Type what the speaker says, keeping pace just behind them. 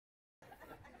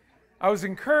I was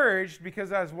encouraged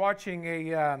because I was watching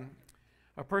a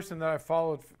person that I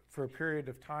followed for a period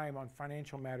of time on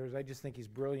financial matters. I just think he's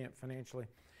brilliant financially,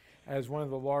 as one of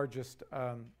the largest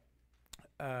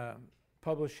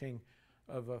publishing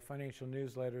of financial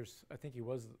newsletters. I think he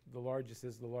was the largest,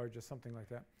 is the largest, something like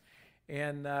that.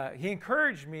 And he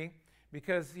encouraged me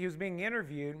because he was being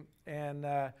interviewed, and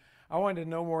I wanted to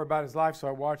know more about his life, so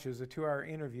I watched. It was a 2-hour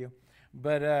interview.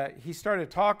 But he started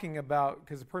talking about,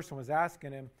 because the person was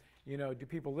asking him, do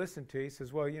people listen to you? He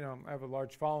says, well, I have a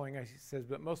large following. He says,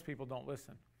 but most people don't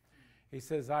listen. He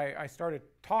says, I started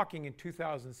talking in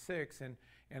 2006,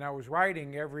 and I was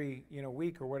writing every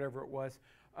week or whatever it was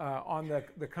on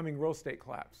the coming real estate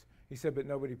collapse. He said, but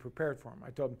nobody prepared for him.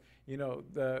 I told him,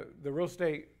 the real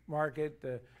estate market,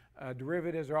 the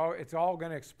derivatives, it's all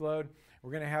going to explode.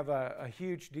 We're going to have a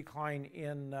huge decline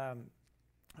in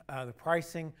the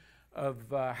pricing of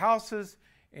houses,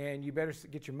 and you better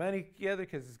get your money together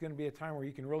because it's going to be a time where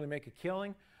you can really make a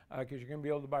killing because you're going to be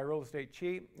able to buy real estate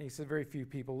cheap. And he said very few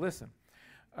people listen.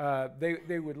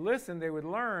 They would listen, they would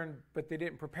learn, but they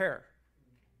didn't prepare.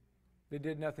 They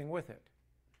did nothing with it.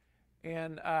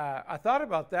 And I thought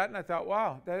about that, and I thought,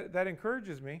 wow, that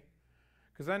encourages me,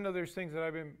 because I know there's things that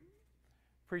I've been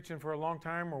preaching for a long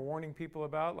time or warning people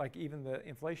about, like even the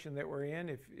inflation that we're in.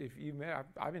 If you may,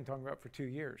 I've been talking about for 2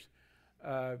 years,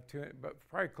 but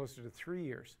probably closer to 3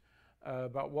 years,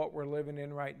 about what we're living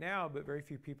in right now, but very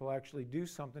few people actually do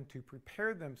something to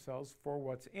prepare themselves for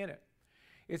what's in it.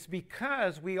 It's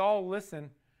because we all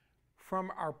listen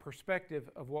from our perspective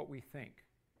of what we think.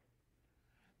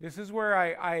 This is where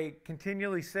I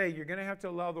continually say you're going to have to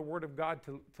allow the Word of God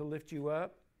to lift you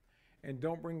up, and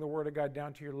don't bring the Word of God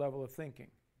down to your level of thinking.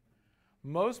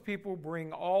 Most people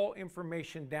bring all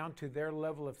information down to their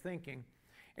level of thinking,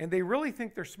 and they really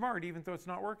think they're smart even though it's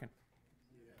not working.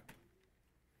 Yeah.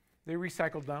 They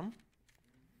recycle dumb,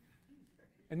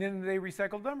 and then they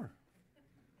recycle dumber.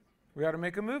 We ought to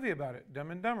make a movie about it,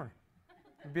 Dumb and Dumber.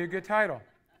 It'd be a good title.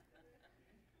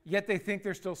 Yet they think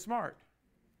they're still smart.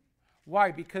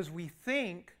 Why? Because we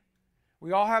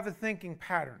all have a thinking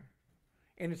pattern,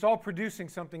 and it's all producing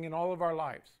something in all of our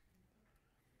lives.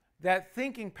 That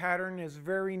thinking pattern is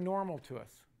very normal to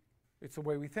us. It's the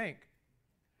way we think.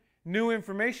 New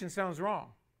information sounds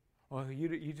wrong. Well,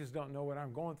 you just don't know what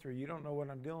I'm going through. You don't know what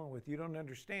I'm dealing with. You don't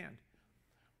understand.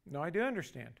 No, I do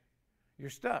understand. You're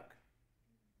stuck.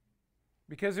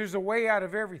 Because there's a way out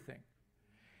of everything.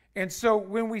 And so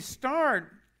when we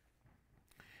start,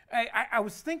 I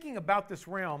was thinking about this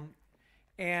realm,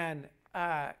 and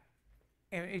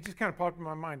it just kind of popped in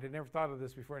my mind. I never thought of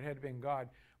this before. It had been God.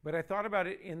 But I thought about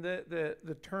it in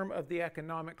the term of the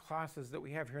economic classes that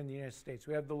we have here in the United States.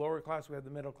 We have the lower class, we have the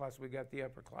middle class, we got the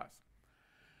upper class.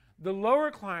 The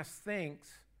lower class thinks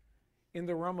in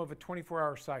the realm of a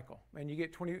 24-hour cycle. And you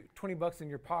get 20 bucks in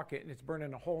your pocket, and it's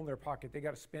burning a hole in their pocket. They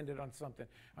got to spend it on something.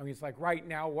 I mean, it's like right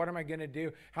now, what am I going to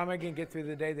do? How am I going to get through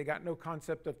the day? They got no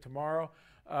concept of tomorrow.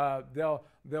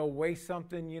 They'll waste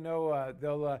something,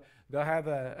 they'll have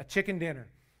a chicken dinner.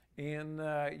 And,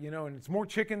 and it's more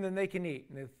chicken than they can eat.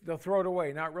 And they'll throw it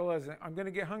away, not realizing I'm going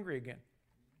to get hungry again.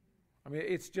 I mean,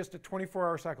 it's just a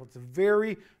 24-hour cycle. It's a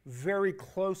very, very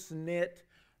close-knit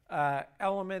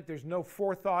element. There's no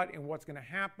forethought in what's going to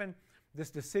happen. This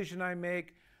decision I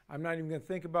make, I'm not even going to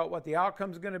think about what the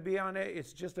outcome is going to be on it.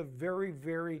 It's just a very,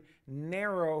 very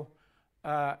narrow,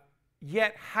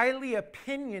 yet highly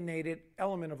opinionated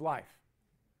element of life.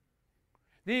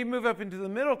 Then you move up into the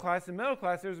middle class. In the middle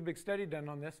class, there's a big study done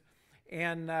on this.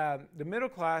 And the middle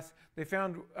class, they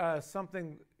found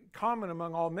something common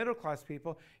among all middle class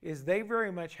people is they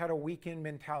very much had a weekend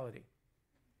mentality.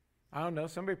 I don't know,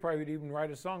 somebody probably would even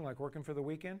write a song like Working for the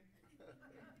Weekend.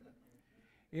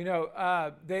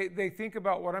 They think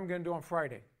about what I'm going to do on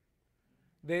Friday.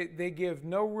 They give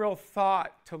no real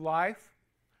thought to life,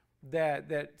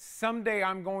 that someday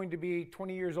I'm going to be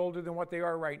 20 years older than what they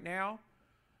are right now.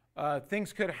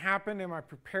 Things could happen. Am I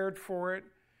prepared for it?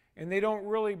 And they don't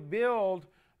really build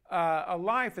a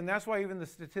life. And that's why even the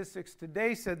statistics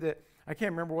today said that, I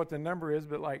can't remember what the number is,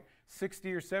 but like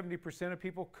 60 or 70% of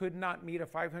people could not meet a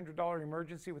 $500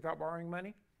 emergency without borrowing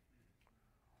money.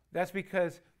 That's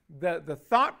because the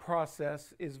thought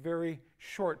process is very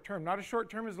short term. Not as short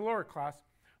term as the lower class,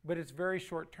 but it's very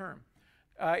short term.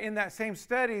 In that same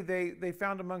study, they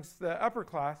found amongst the upper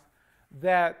class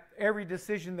that every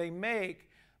decision they make,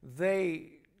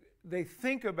 they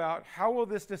think about how will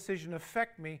this decision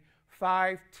affect me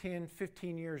 5, 10,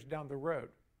 15 years down the road.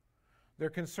 They're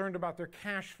concerned about their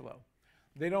cash flow.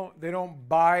 They don't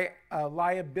buy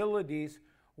liabilities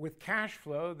with cash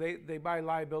flow. They buy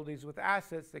liabilities with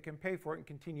assets that can pay for it and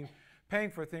continue paying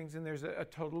for things, and there's a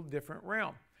total different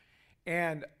realm.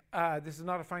 And this is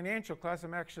not a financial class.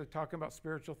 I'm actually talking about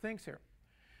spiritual things here.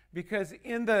 Because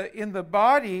in the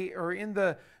body, or in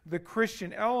the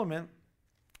Christian element,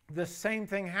 the same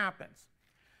thing happens.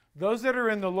 Those that are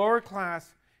in the lower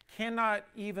class cannot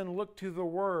even look to the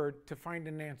Word to find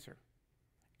an answer.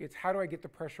 It's, how do I get the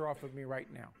pressure off of me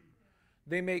right now?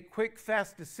 They make quick,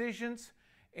 fast decisions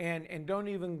and don't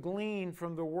even glean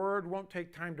from the Word, won't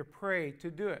take time to pray to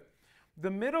do it.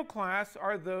 The middle class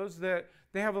are those that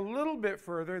they have a little bit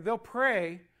further. They'll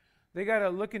pray. They got to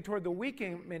look in toward the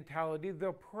weekend mentality.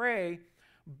 They'll pray,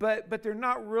 but they're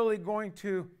not really going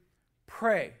to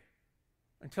pray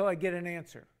until I get an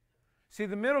answer. See,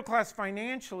 the middle class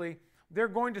financially, they're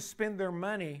going to spend their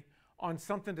money on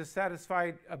something to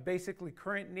satisfy a basically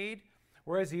current need,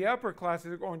 whereas the upper class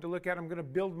are going to look at, I'm going to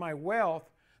build my wealth.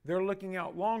 They're looking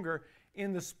out longer.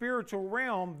 In the spiritual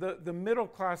realm, the middle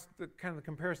class, the kind of the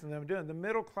comparison that I'm doing, the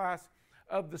middle class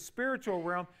of the spiritual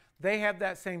realm, they have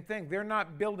that same thing. They're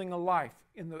not building a life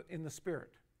in the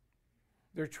spirit.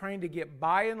 They're trying to get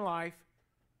by in life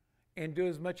and do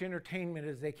as much entertainment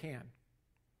as they can,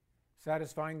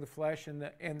 satisfying the flesh and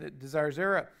the desires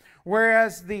thereof.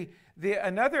 Whereas the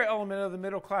another element of the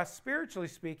middle class, spiritually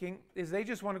speaking, is they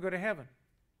just want to go to heaven.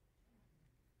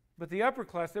 But the upper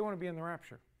class, they want to be in the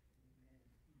rapture.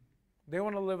 They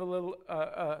want to live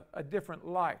a different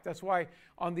life. That's why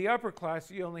on the upper class,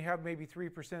 you only have maybe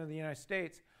 3% of the United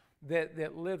States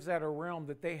that lives at a realm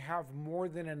that they have more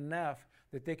than enough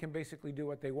that they can basically do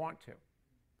what they want to.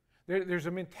 There's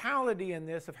a mentality in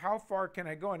this of how far can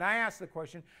I go? And I ask the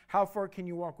question, how far can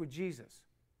you walk with Jesus?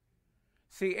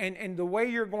 See, and the way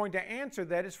you're going to answer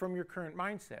that is from your current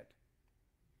mindset.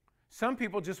 Some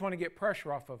people just want to get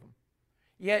pressure off of them.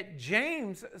 Yet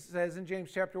James says in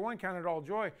James chapter 1, count it all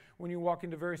joy when you walk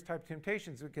into various type of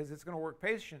temptations, because it's going to work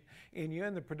patient in you,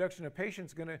 and the production of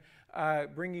patience is going to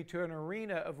bring you to an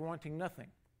arena of wanting nothing.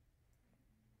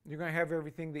 You're going to have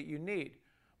everything that you need.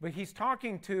 But he's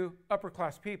talking to upper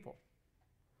class people.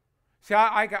 See,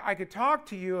 I could talk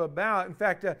to you about, in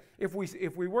fact, if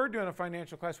we were doing a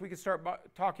financial class, we could start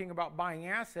talking about buying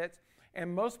assets,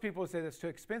 and most people would say that's too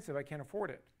expensive, I can't afford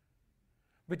it.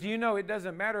 But do you know it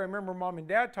doesn't matter? I remember Mom and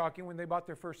Dad talking when they bought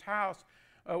their first house.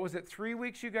 Was it 3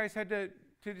 weeks you guys had to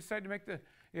decide to make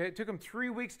it took them 3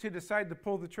 weeks to decide to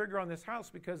pull the trigger on this house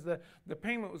because the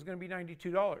payment was going to be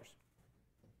 $92.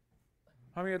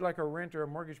 How many had like a rent or a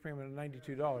mortgage payment of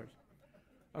 $92?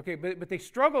 Okay, but they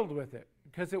struggled with it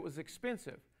because it was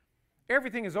expensive.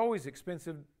 Everything is always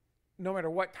expensive no matter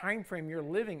what time frame you're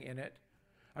living in it.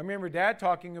 I remember Dad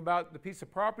talking about the piece of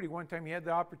property one time. He had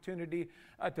the opportunity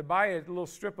to buy a little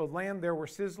strip of land there where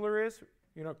Sizzler is,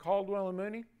 Caldwell and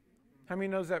Mooney. How many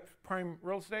knows that prime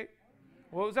real estate?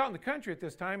 Well, it was out in the country at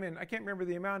this time, and I can't remember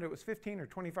the amount. It was $15,000 or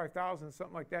 $25,000,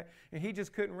 something like that, and he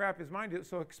just couldn't wrap his mind. It was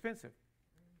so expensive.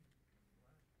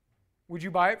 Would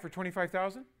you buy it for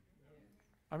 $25,000?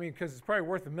 I mean, because it's probably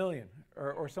worth $1 million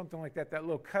or something like that. That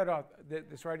little cutout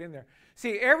that's right in there.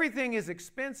 See, everything is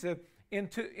expensive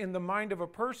in the mind of a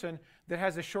person that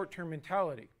has a short-term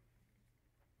mentality.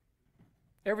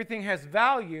 Everything has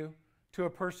value to a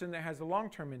person that has a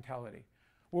long-term mentality.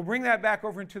 We'll bring that back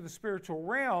over into the spiritual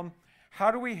realm. How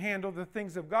do we handle the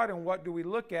things of God, and what do we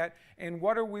look at, and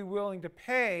what are we willing to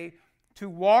pay to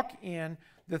walk in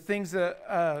the things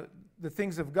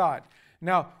of God?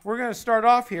 Now, we're going to start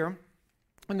off here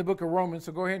in the book of Romans,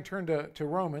 so go ahead and turn to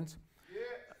Romans.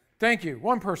 Thank you.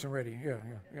 One person ready. Yeah.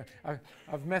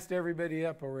 I've messed everybody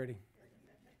up already.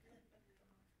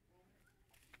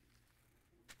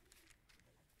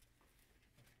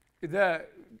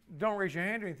 Don't raise your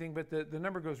hand or anything, but the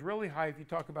number goes really high if you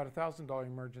talk about a $1,000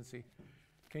 emergency.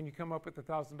 Can you come up with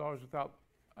 $1,000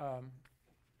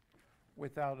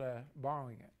 without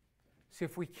borrowing it? See,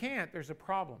 if we can't, there's a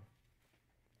problem.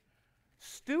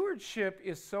 Stewardship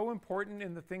is so important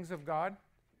in the things of God.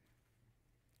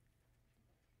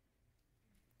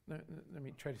 Let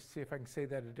me try to see if I can say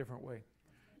that a different way.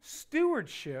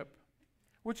 Stewardship,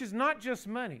 which is not just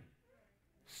money.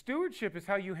 Stewardship is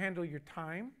how you handle your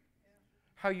time,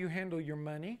 how you handle your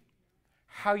money,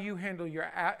 how you handle your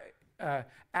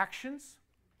actions,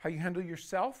 how you handle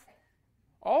yourself.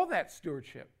 All that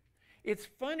stewardship. It's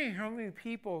funny how many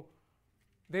people,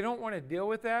 they don't want to deal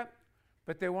with that,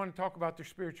 but they want to talk about their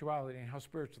spirituality and how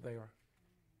spiritual they are.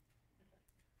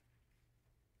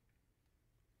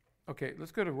 Okay,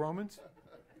 let's go to Romans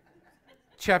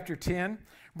chapter 10.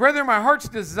 Brethren, my heart's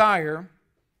desire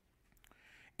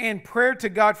and prayer to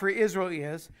God for Israel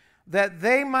is that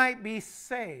they might be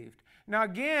saved. Now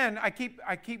again, I keep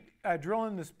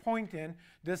drilling this point in.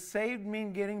 Does saved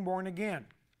mean getting born again?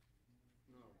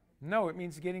 No, it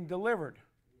means getting delivered,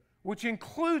 which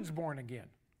includes born again.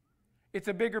 It's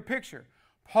a bigger picture.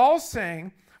 Paul's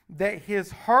saying that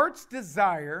his heart's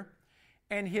desire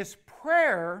and his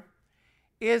prayer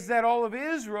is that all of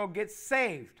Israel gets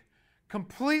saved,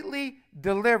 completely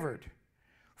delivered.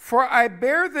 For I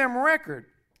bear them record.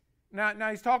 Now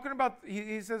he's talking about,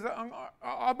 he says,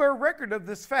 I'll bear record of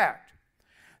this fact,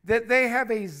 that they have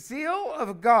a zeal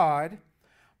of God,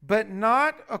 but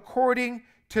not according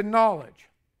to knowledge.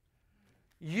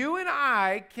 You and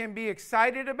I can be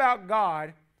excited about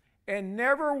God and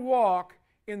never walk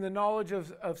in the knowledge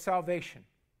of salvation,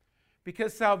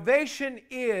 because salvation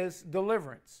is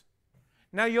deliverance.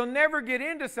 Now, you'll never get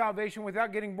into salvation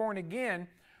without getting born again,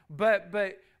 but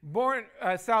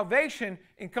salvation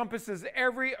encompasses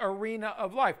every arena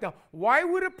of life. Now, why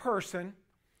would a person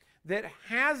that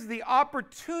has the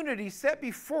opportunity set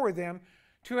before them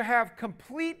to have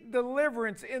complete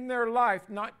deliverance in their life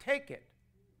not take it?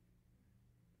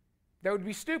 That would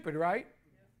be stupid, right?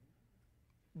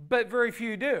 But very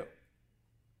few do.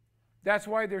 That's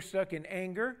why they're stuck in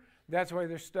anger. That's why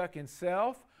they're stuck in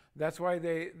self. That's why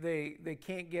they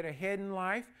can't get ahead in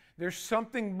life. There's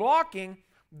something blocking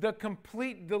the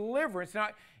complete deliverance. Now,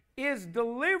 is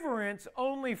deliverance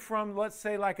only from, let's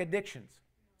say, like addictions?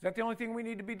 Is that the only thing we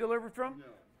need to be delivered from?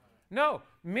 No.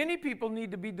 Many people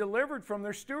need to be delivered from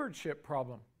their stewardship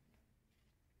problem.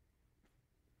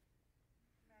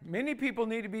 Many people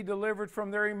need to be delivered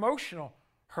from their emotional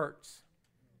hurts.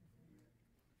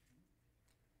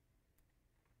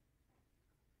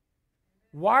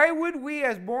 Why would we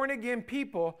as born-again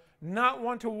people not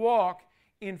want to walk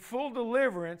in full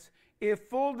deliverance if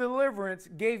full deliverance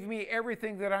gave me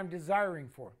everything that I'm desiring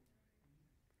for?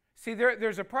 See,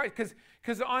 there's a price.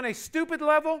 Because on a stupid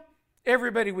level,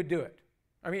 everybody would do it.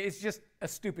 I mean, it's just a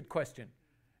stupid question.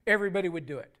 Everybody would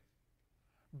do it.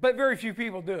 But very few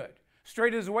people do it.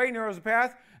 Straight is the way, narrow is the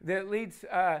path that leads,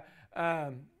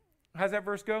 how's that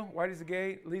verse go? Wide is the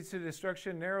gate, leads to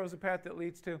destruction. Narrow is the path that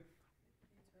leads to...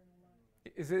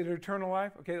 Is it eternal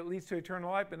life? Okay, it leads to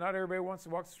eternal life, but not everybody wants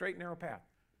to walk the straight and narrow path.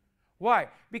 Why?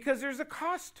 Because there's a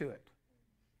cost to it.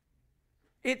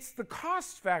 It's the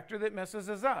cost factor that messes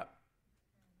us up.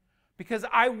 Because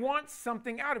I want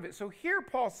something out of it. So here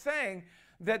Paul's saying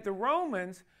that the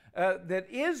Romans, that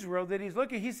Israel, that he's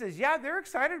looking, he says, yeah, they're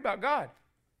excited about God.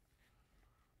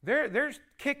 They're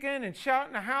kicking and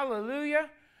shouting a hallelujah,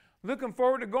 looking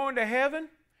forward to going to heaven.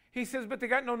 He says, but they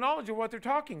got no knowledge of what they're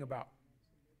talking about.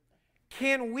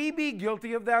 Can we be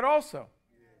guilty of that also?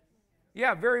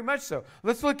 Yeah, very much so.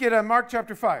 Let's look at Mark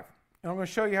chapter 5. And I'm going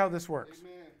to show you how this works.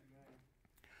 Amen.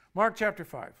 Mark chapter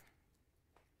 5.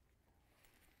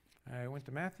 I went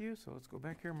to Matthew, so let's go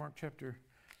back here. Mark chapter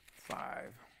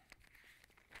 5.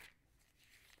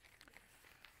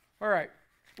 All right,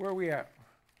 where are we at?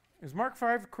 Is Mark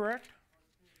 5 correct?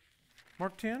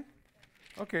 Mark 10?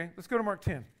 Okay, let's go to Mark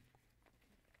 10.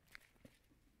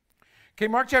 Okay,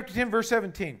 Mark chapter 10, verse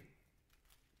 17.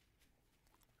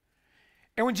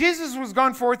 And when Jesus was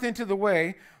gone forth into the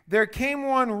way, there came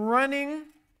one running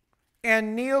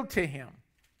and kneeled to him.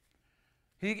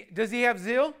 Does he have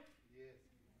zeal? Yes.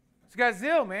 He's got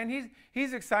zeal, man.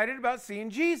 He's excited about seeing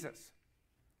Jesus.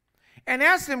 And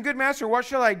asked him, good master, what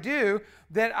shall I do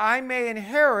that I may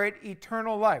inherit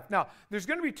eternal life? Now, there's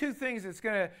going to be two things that's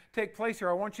going to take place here.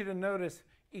 I want you to notice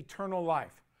eternal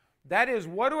life. That is,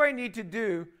 what do I need to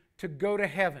do to go to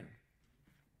heaven?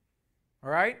 All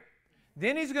right?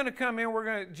 Then he's going to come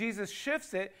in, Jesus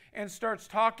shifts it and starts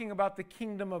talking about the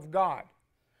kingdom of God.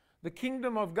 The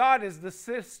kingdom of God is the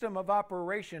system of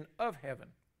operation of heaven.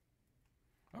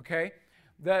 Okay?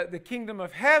 The kingdom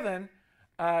of heaven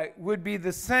would be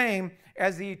the same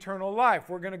as the eternal life.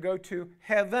 We're going to go to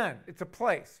heaven. It's a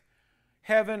place.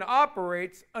 Heaven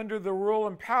operates under the rule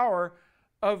and power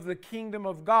of the kingdom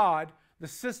of God, the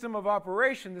system of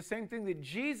operation, the same thing that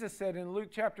Jesus said in Luke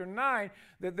chapter 9,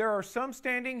 that there are some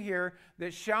standing here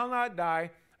that shall not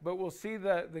die, but will see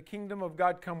the kingdom of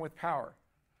God come with power.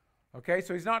 Okay,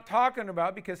 so he's not talking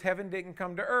about because heaven didn't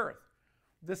come to earth.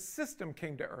 The system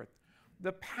came to earth.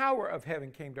 The power of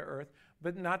heaven came to earth,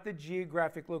 but not the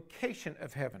geographic location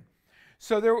of heaven.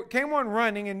 So there came one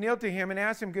running and kneeled to him and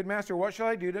asked him, good master, what shall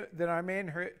I do that I may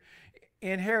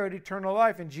inherit eternal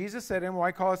life? And Jesus said to him,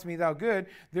 why callest me thou good?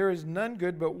 There is none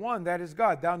good but one, that is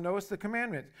God. Thou knowest the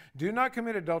commandments. Do not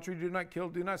commit adultery, do not kill,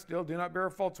 do not steal, do not bear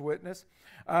false witness,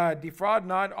 defraud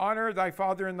not, honor thy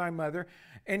father and thy mother.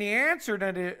 And he answered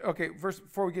unto,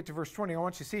 before we get to verse 20, I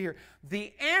want you to see here,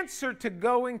 the answer to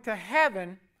going to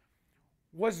heaven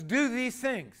was do these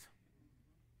things.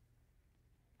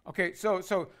 Okay,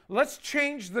 so let's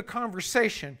change the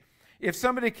conversation. If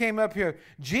somebody came up here,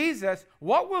 Jesus,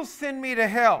 what will send me to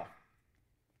hell?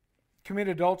 Commit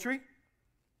adultery,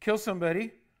 kill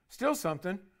somebody, steal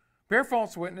something, bear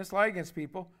false witness, lie against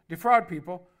people, defraud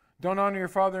people, don't honor your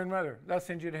father and mother. That'll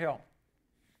send you to hell.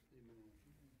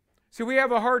 So we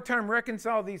have a hard time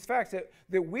reconciling these facts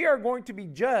that we are going to be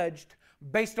judged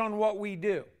based on what we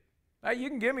do. You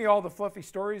can give me all the fluffy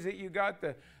stories that you got,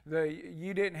 the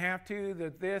you didn't have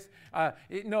to, this.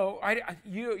 You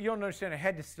don't understand. I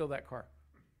had to steal that car.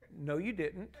 No, you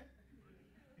didn't.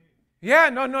 Yeah,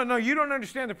 no, you don't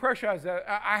understand the pressure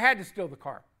I had to steal the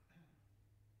car.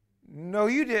 No,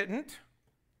 you didn't.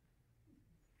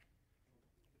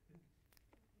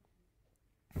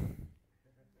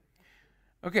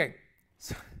 Okay,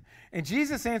 and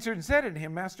Jesus answered and said unto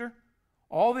him, Master,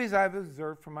 all these I have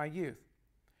observed from my youth.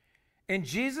 And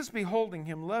Jesus, beholding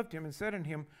him, loved him, and said unto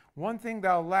him, one thing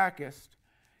thou lackest.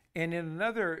 And in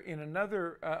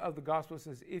another of the Gospels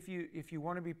says, if you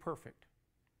want to be perfect,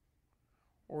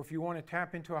 or if you want to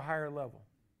tap into a higher level,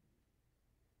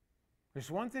 there's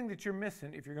one thing that you're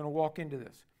missing if you're going to walk into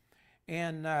this.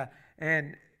 And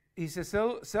he says,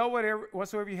 sell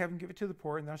whatsoever you have and give it to the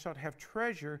poor, and thou shalt have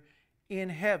treasure in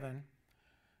heaven.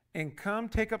 And come,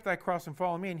 take up thy cross and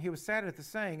follow me. And he was sad at the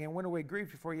saying and went away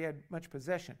grieved, before he had much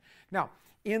possession. Now,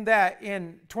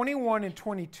 in 21 and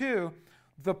 22,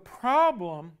 the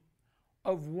problem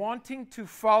of wanting to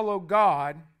follow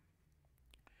God,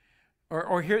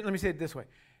 or here, let me say it this way.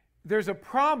 There's a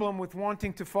problem with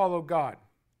wanting to follow God.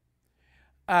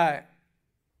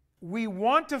 We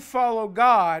want to follow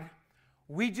God,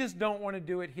 we just don't want to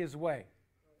do it His way.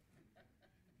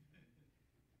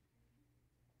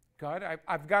 God,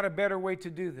 I've got a better way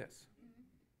to do this.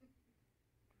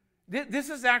 This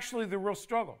is actually the real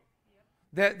struggle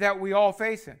that we all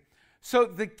face in. So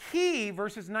the key,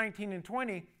 verses 19 and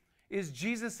 20, is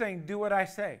Jesus saying, do what I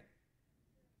say.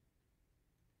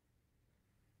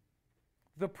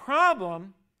 The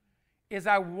problem is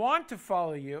I want to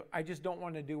follow you, I just don't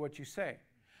want to do what you say.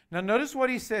 Now notice what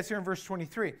he says here in verse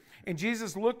 23. And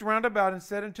Jesus looked round about and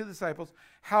said unto the disciples,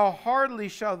 how hardly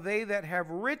shall they that have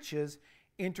riches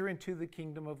enter into the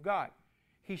kingdom of God.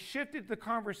 He shifted the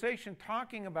conversation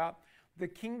talking about the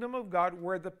kingdom of God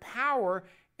where the power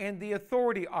and the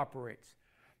authority operates.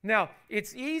 Now,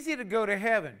 it's easy to go to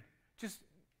heaven. Just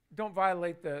don't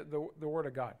violate the word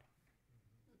of God.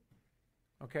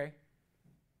 Okay?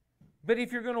 But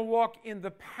if you're going to walk in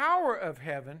the power of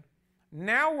heaven,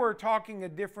 now we're talking a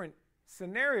different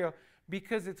scenario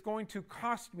because it's going to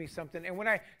cost me something. And when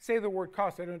I say the word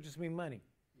cost, I don't just mean money.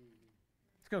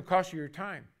 It's going to cost you your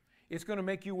time. It's going to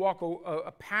make you walk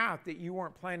a path that you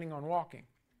weren't planning on walking.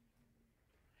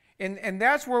 And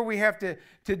that's where we have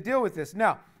to deal with this.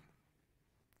 Now,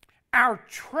 our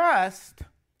trust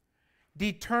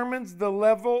determines the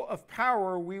level of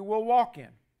power we will walk in.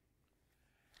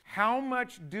 How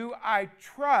much do I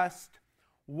trust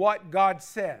what God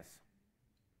says?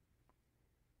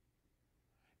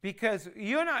 Because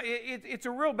it's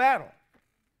a real battle.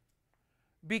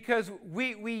 Because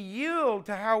we yield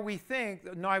to how we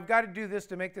think, no, I've got to do this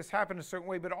to make this happen a certain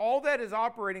way, but all that is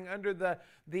operating under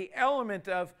the element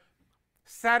of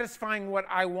satisfying what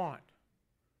I want.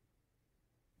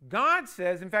 God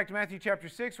says, in fact, in Matthew chapter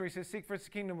 6, where he says, seek first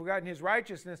the kingdom of God and His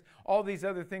righteousness, all these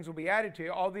other things will be added to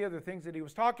you. All the other things that he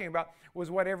was talking about was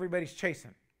what everybody's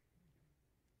chasing.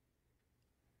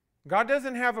 God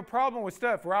doesn't have a problem with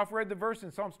stuff. Ralph read the verse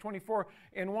in Psalms 24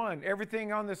 and 1.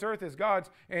 Everything on this earth is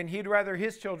God's, and He'd rather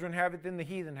His children have it than the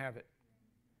heathen have it.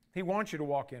 He wants you to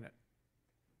walk in it.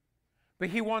 But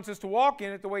He wants us to walk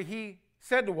in it the way He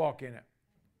said to walk in it.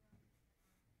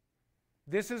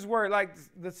 This is where, like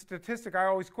the statistic I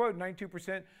always quote,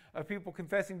 92% of people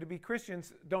confessing to be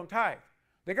Christians don't tithe.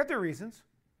 They got their reasons.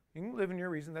 You can live in your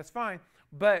reason, that's fine.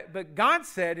 But God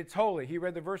said it's holy. He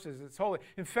read the verses, it's holy.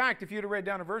 In fact, if you'd have read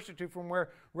down a verse or two from where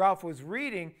Ralph was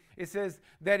reading, it says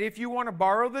that if you want to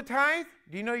borrow the tithe,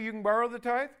 do you know you can borrow the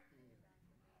tithe?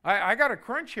 I got a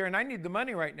crunch here and I need the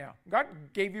money right now. God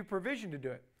gave you provision to do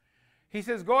it. He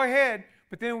says, go ahead,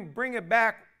 but then bring it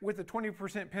back with a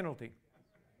 20% penalty.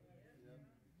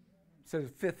 It says a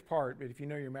fifth part, but if you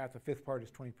know your math, a fifth part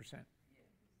is 20%.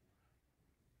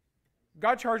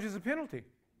 God charges a penalty.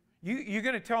 You're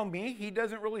going to tell me He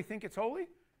doesn't really think it's holy?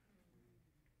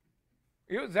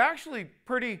 It was actually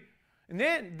pretty. And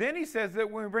then He says that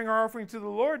when we bring our offering to the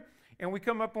Lord and we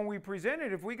come up and we present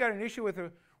it, if we got an issue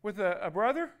with a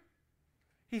brother,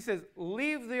 He says,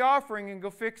 leave the offering and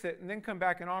go fix it and then come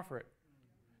back and offer it.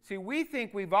 See, we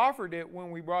think we've offered it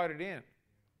when we brought it in.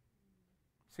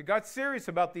 See, God's serious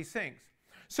about these things.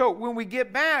 So when we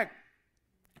get back,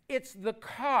 it's the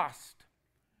cost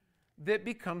that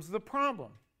becomes the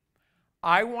problem.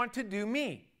 I want to do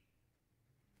me.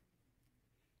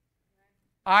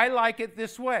 I like it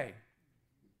this way.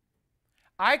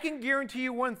 I can guarantee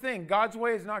you one thing. God's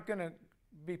way is not going to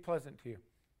be pleasant to you.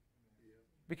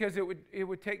 Because it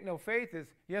would take no faith as,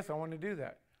 yes, I want to do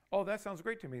that. Oh, that sounds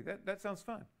great to me. That sounds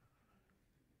fun.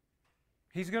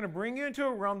 He's going to bring you into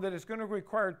a realm that is going to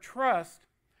require trust.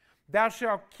 Thou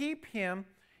shalt keep him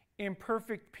in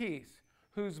perfect peace,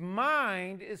 whose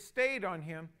mind is stayed on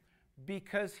him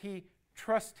because he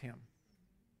trusts him.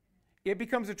 It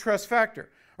becomes a trust factor.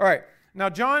 All right. Now,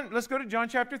 John, let's go to John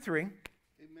chapter 3. Amen.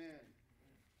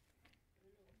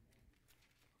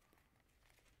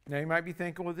 Now, you might be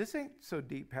thinking, well, this ain't so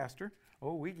deep, Pastor.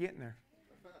 Oh, we getting there.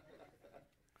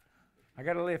 I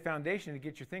got to lay a foundation to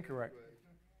get your thinker right.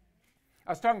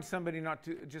 I was talking to somebody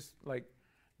just like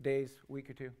days, week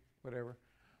or two, whatever,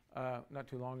 not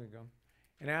too long ago,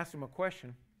 and asked him a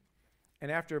question.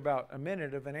 And after about a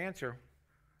minute of an answer,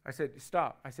 I said,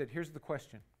 stop. I said, here's the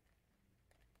question.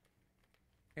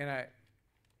 And I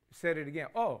said it again.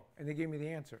 Oh, and they gave me the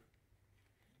answer.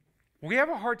 We have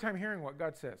a hard time hearing what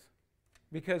God says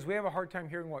because we have a hard time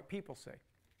hearing what people say.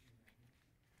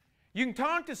 You can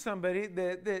talk to somebody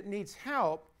that needs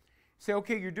help, say,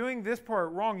 okay, you're doing this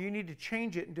part wrong. You need to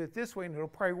change it and do it this way, and it'll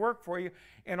probably work for you.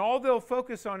 And all they'll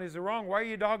focus on is the wrong. Why are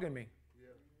you dogging me? Yeah.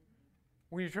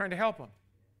 When you're trying to help them.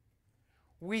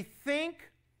 We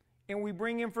think and we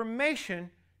bring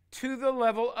information to the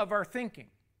level of our thinking.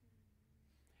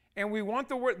 And we want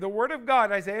the word of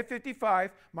God, Isaiah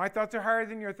 55, my thoughts are higher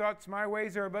than your thoughts, my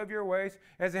ways are above your ways,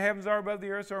 as the heavens are above the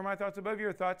earth, so are my thoughts above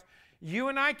your thoughts. You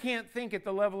and I can't think at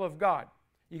the level of God.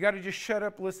 You got to just shut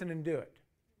up, listen, and do it.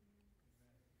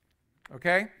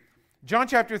 Okay? John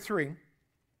chapter 3,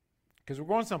 because we're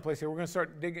going someplace here. We're going to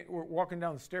start digging, we're walking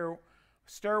down the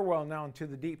stairwell now into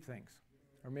the deep things.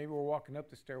 Or maybe we're walking up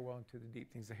the stairwell into the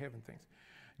deep things, the heaven things.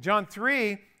 John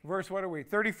 3, verse,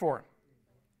 34.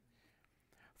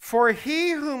 For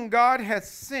he whom God hath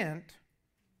sent,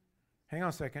 hang on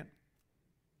a second.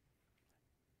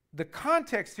 The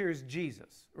context here is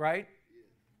Jesus, right?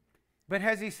 But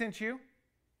has he sent you?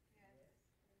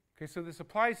 Okay, so this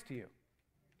applies to you,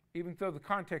 even though the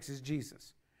context is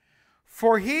Jesus.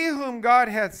 For he whom God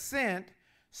hath sent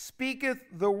speaketh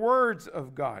the words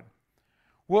of God.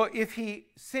 Well, if he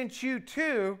sent you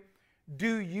too,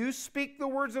 do you speak the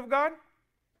words of God?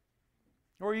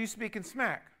 Or are you speaking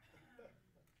smack?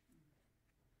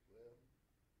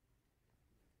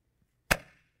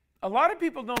 A lot of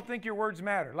people don't think your words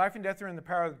matter. Life and death are in the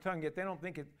power of the tongue, yet they don't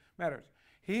think it matters.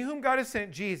 He whom God has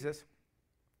sent, Jesus,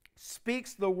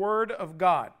 speaks the word of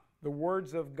God, the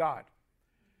words of God.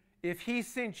 If he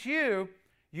sent you,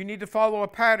 you need to follow a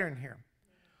pattern here.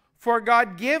 For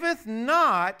God giveth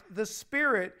not the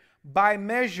Spirit by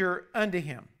measure unto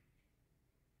him.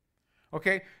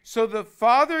 Okay, so the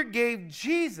Father gave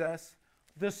Jesus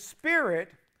the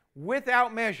Spirit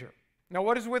without measure. Now,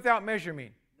 what does without measure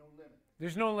mean?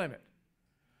 There's no limit.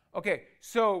 Okay,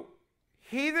 so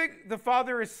he that the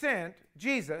Father has sent,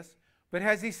 Jesus, but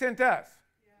has he sent us?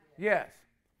 Yeah. Yes.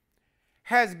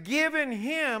 Has given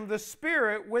him the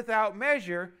Spirit without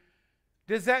measure.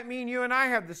 Does that mean you and I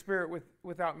have the Spirit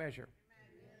without measure?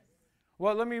 Yes.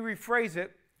 Well, let me rephrase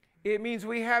it. It means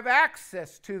we have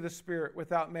access to the Spirit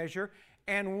without measure.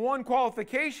 And one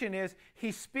qualification is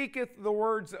he speaketh the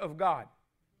words of God.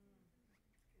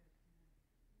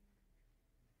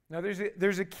 Now,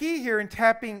 there's a key here in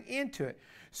tapping into it.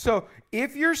 So,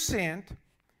 if you're sent,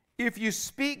 if you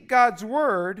speak God's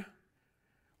word,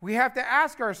 we have to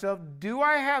ask ourselves, do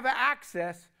I have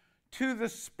access to the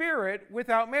Spirit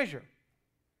without measure?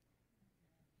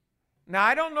 Now,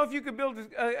 I don't know if you could build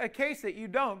a case that you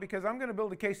don't, because I'm going to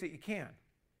build a case that you can.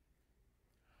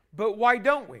 But why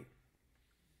don't we?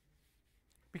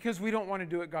 Because we don't want to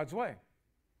do it God's way.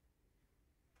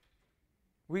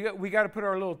 We got to put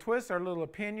our little twist, our little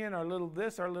opinion, our little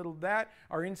this, our little that,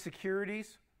 our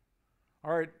insecurities,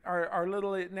 our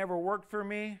little it never worked for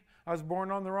me. I was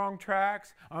born on the wrong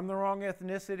tracks. I'm the wrong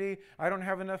ethnicity. I don't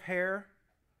have enough hair.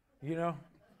 You know?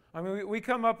 I mean, we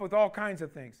come up with all kinds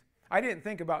of things. I didn't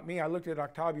think about me. I looked at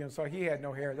Octavio and saw he had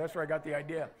no hair. That's where I got the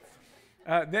idea.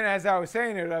 Then as I was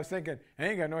saying it, I was thinking, I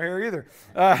ain't got no hair either.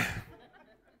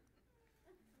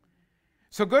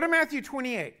 So go to Matthew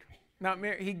 28. Now,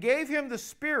 he gave him the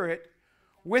Spirit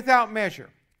without measure.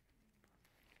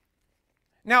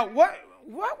 Now, what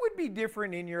would be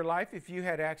different in your life if you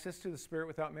had access to the Spirit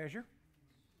without measure?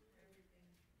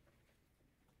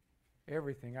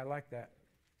 Everything. I like that.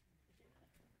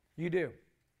 You do.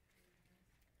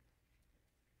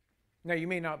 Now, you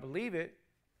may not believe it.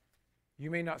 You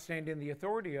may not stand in the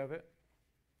authority of it.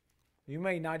 You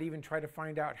may not even try to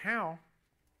find out how.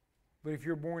 But if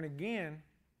you're born again,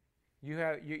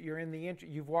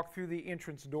 you've walked through the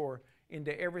entrance door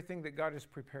into everything that God has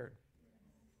prepared.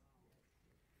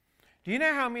 Do you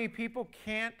know how many people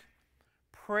can't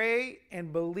pray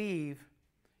and believe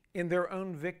in their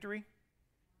own victory?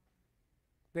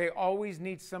 They always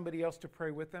need somebody else to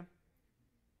pray with them.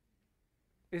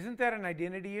 Isn't that an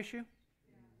identity issue?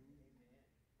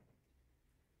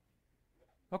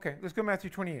 Okay, let's go to Matthew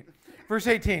 28. Verse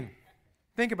 18.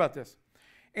 Think about this.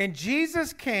 And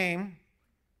Jesus came,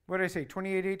 what did I say,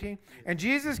 28:18? And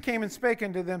Jesus came and spake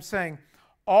unto them, saying,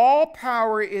 all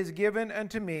power is given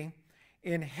unto me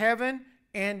in heaven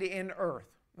and in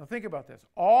earth. Now think about this.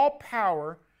 All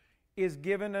power is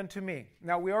given unto me.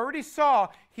 Now we already saw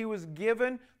he was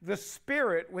given the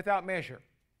Spirit without measure.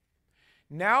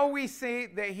 Now we see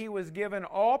that he was given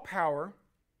all power,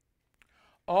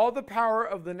 all the power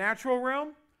of the natural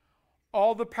realm,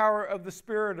 all the power of the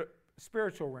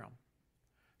spiritual realm.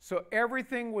 So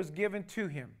everything was given to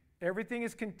him. Everything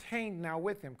is contained now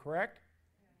with him, correct?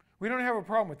 We don't have a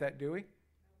problem with that, do we?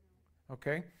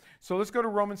 Okay. So let's go to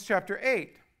Romans chapter 8.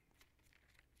 Amen.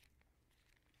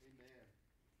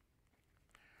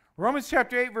 Romans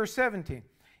chapter 8, verse 17.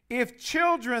 If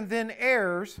children, then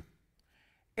heirs,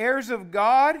 heirs of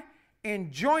God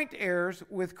and joint heirs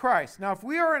with Christ. Now, if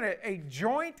we are in a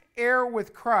joint heir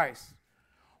with Christ,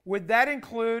 would that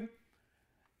include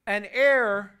an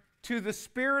heir to the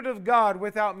Spirit of God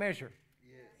without measure?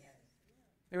 Yes.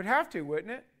 It would have to,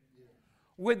 wouldn't it? Yes.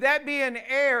 Would that be an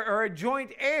heir or a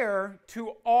joint heir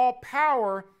to all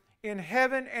power in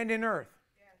heaven and in earth?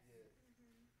 Yes.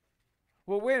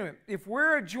 Well, wait a minute. If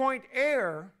we're a joint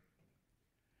heir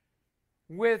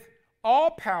with all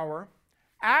power,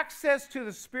 access to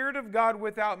the Spirit of God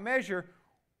without measure,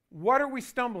 what are we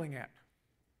stumbling at?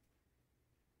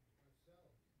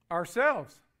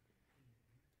 Ourselves.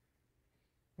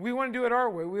 We want to do it our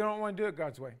way. We don't want to do it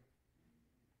God's way.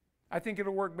 I think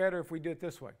it'll work better if we do it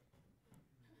this way.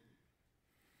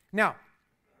 Now,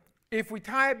 if we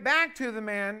tie it back to the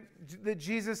man that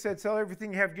Jesus said, sell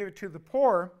everything you have, give it to the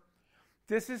poor,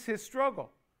 this is his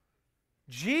struggle.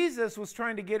 Jesus was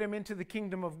trying to get him into the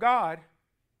kingdom of God.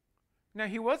 Now,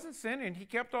 he wasn't sinning. He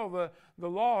kept all the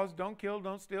laws. Don't kill,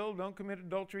 don't steal, don't commit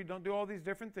adultery, don't do all these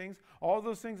different things. All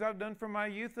those things I've done from my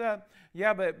youth.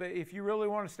 Yeah, but if you really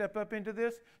want to step up into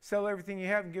this, sell everything you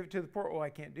have and give it to the poor. Oh, I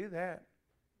can't do that.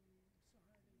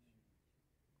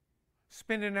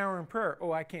 Spend an hour in prayer.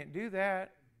 Oh, I can't do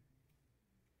that.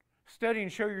 Study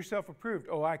and show yourself approved.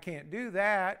 Oh, I can't do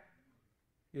that.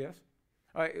 Yes?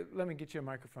 All right, let me get you a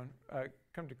microphone.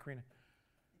 Come to Karina.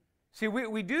 See,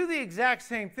 we do the exact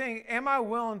same thing. Am I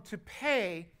willing to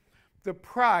pay the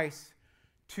price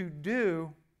to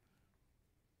do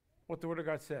what the Word of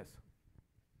God says?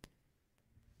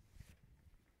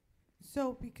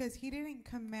 So, because he didn't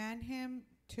command him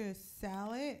to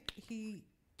sell it, he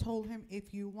told him,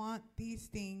 if you want these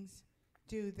things,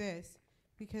 do this.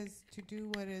 Because to do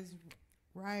what is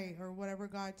right or whatever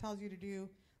God tells you to do,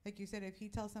 like you said, if he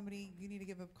tells somebody you need to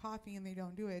give up coffee and they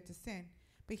don't do it, it's a sin.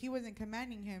 But he wasn't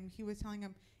commanding him. He was telling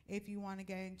him, if you want to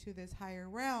get into this higher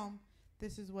realm,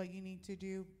 this is what you need to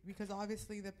do. Because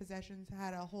obviously the possessions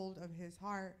had a hold of his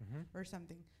heart or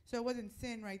something. So it wasn't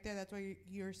sin right there. That's why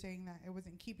you're saying that it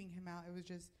wasn't keeping him out. It was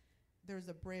just there's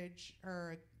a bridge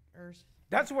or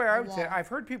that's where I would say. I've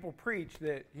heard people preach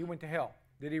that he went to hell,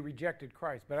 that he rejected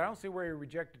Christ. But I don't see where he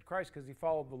rejected Christ because he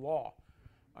followed the law.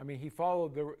 I mean, he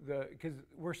followed because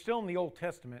we're still in the Old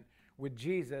Testament with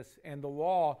Jesus, and the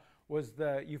law was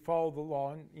you follow the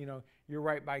law and, you're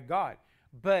right by God.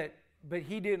 But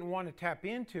he didn't want to tap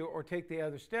into or take the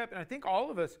other step. And I think all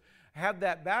of us have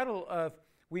that battle of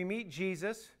we meet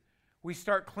Jesus, we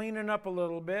start cleaning up a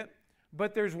little bit,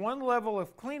 but there's one level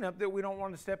of cleanup that we don't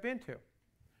want to step into.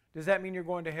 Does that mean you're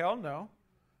going to hell? No.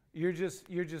 You're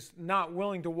just not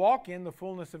willing to walk in the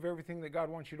fullness of everything that God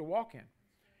wants you to walk in.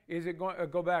 Is it going?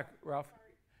 Go back, Ralph.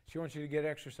 She wants you to get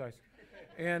exercise.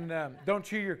 And don't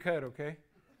chew your cud, okay?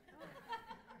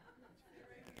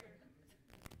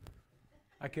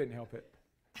 I couldn't help it.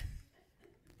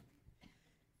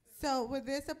 So would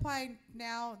this apply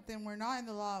now, then we're not in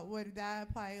the law, would that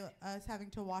apply us having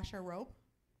to wash our robe?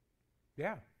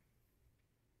 Yeah.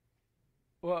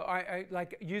 Well, I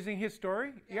like using his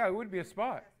story. Yeah, it would be a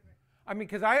spot. I mean,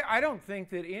 because I don't think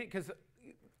that, because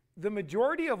the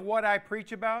majority of what I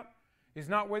preach about is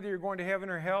not whether you're going to heaven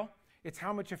or hell. It's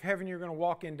how much of heaven you're going to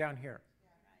walk in down here.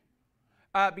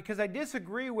 Because I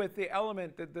disagree with the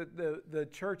element that the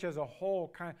church as a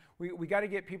whole we got to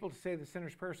get people to say the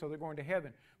sinner's prayer so they're going to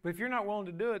heaven. But if you're not willing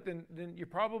to do it, then you're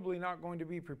probably not going to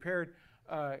be prepared.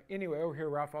 Anyway, over here,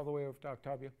 Ralph, all the way over to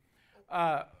Octavia.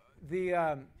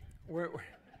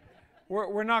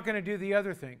 We're not going to do the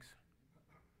other things.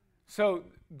 So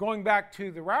going back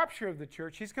to the rapture of the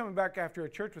church, he's coming back after a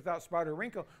church without spot or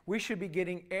wrinkle. We should be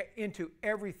getting into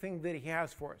everything that he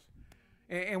has for us.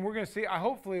 And we're going to see,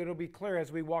 hopefully it'll be clear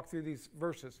as we walk through these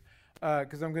verses,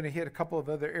 because I'm going to hit a couple of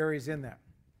other areas in that.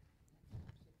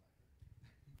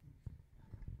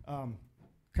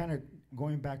 Kind of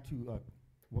going back to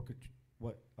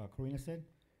what Karina said,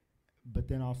 but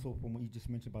then also from what you just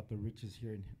mentioned about the riches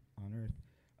here on earth.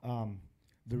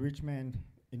 The rich man,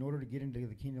 in order to get into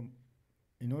the kingdom,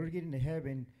 in order to get into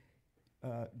heaven,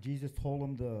 Jesus told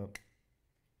him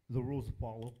the rules to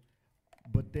follow.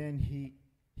 But then he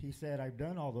said, I've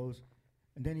done all those.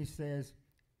 And then he says,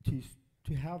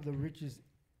 to have the riches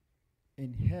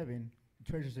in heaven,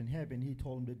 treasures in heaven, he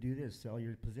told him to do this, sell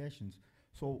your possessions.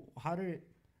 So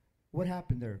what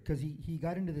happened there? Because he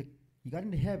got into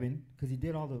heaven because he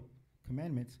did all the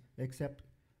commandments except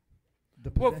the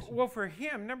possessions. Well, for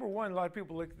him, number one, a lot of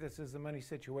people look at this as the money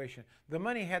situation. The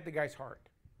money had the guy's heart.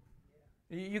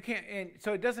 You can't, and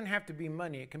so it doesn't have to be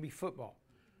money. It can be football.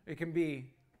 It can be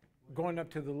going up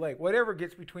to the lake. Whatever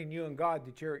gets between you and God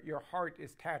that your heart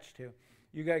is attached to,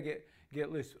 you got to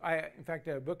get loose. In fact,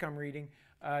 a book I'm reading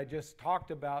just talked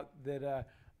about that.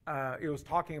 It was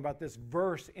talking about this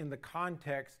verse in the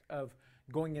context of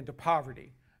going into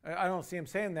poverty. I don't see him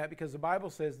saying that because the Bible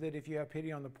says that if you have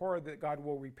pity on the poor, that God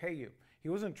will repay you. He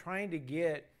wasn't trying to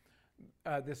get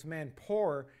this man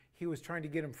poor. He was trying to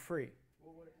get him free.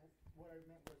 Well, what I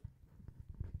meant was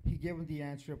he gave him the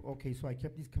answer of, okay, so I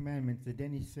kept these commandments, and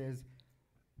then he says,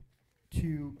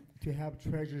 to have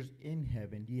treasures in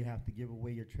heaven, do you have to give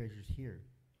away your treasures here?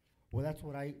 Well, that's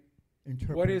what I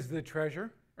interpret. What is the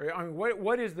treasure? I mean,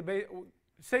 what is the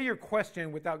say your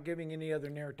question without giving any other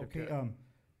narrative. Okay. To it.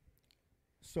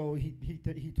 So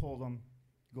he told him,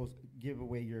 goes give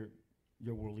away your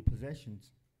worldly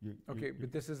possessions. Okay,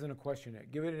 but this isn't a question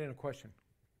yet. Give it in a question.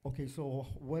 Okay, so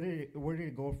where did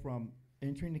it go from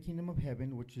entering the kingdom of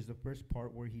heaven, which is the first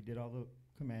part where he did all the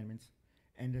commandments,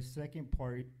 and the second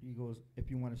part he goes,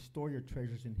 if you want to store your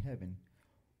treasures in heaven,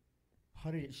 how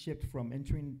did it shift from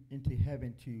entering into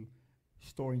heaven to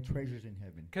storing treasures in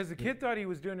heaven? Because the kid thought he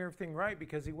was doing everything right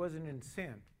because he wasn't in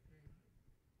sin.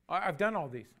 I've done all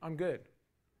these. I'm good.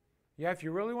 Yeah, if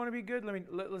you really want to be good,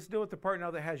 let's deal with the part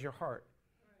now that has your heart.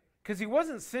 Because he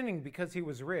wasn't sinning because he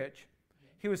was rich.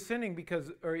 He was sinning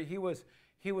because, or he was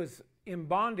in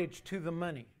bondage to the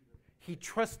money. He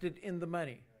trusted in the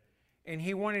money, and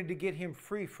he wanted to get him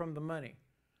free from the money.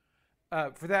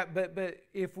 For that, but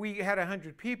if we had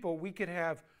 100 people, we could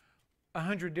have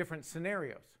 100 different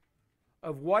scenarios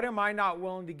of what am I not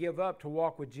willing to give up to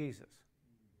walk with Jesus.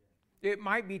 It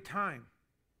might be time.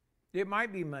 It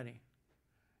might be money.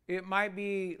 It might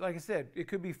be, like I said, it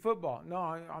could be football. No,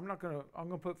 I'm going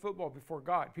to put football before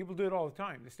God. People do it all the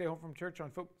time. They stay home from church on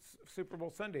Super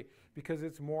Bowl Sunday because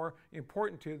it's more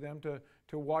important to them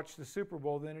to watch the Super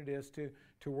Bowl than it is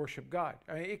to worship God.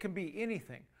 I mean, it can be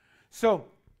anything. So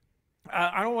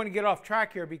I don't want to get off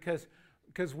track here because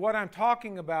what I'm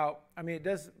talking about, I mean, it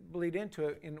does bleed into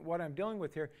it in what I'm dealing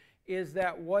with here, is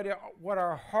that what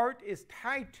our heart is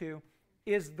tied to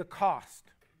is the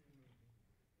cost.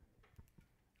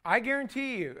 I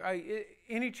guarantee you,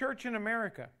 any church in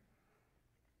America,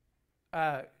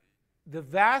 the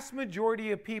vast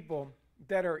majority of people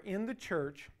that are in the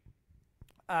church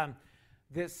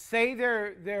that say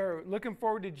they're looking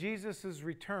forward to Jesus'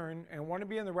 return and want to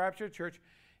be in the rapture church,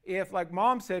 if, like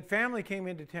Mom said, family came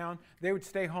into town, they would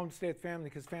stay home to stay with family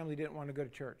because family didn't want to go to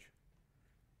church.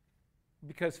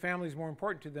 Because family is more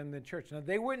important to them than church. Now,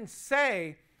 they wouldn't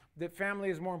say that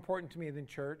family is more important to me than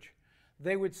church.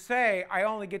 They would say, I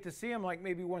only get to see them like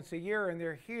maybe once a year and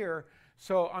they're here,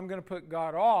 so I'm going to put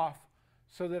God off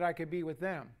so that I could be with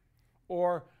them.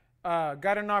 Or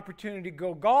got an opportunity to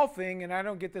go golfing and I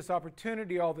don't get this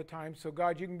opportunity all the time, so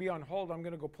God, you can be on hold, I'm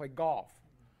going to go play golf.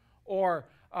 Or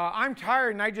I'm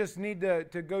tired and I just need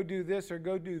to go do this or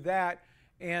go do that,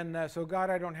 and so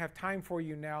God, I don't have time for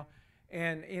you now.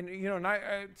 And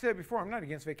I said it before, I'm not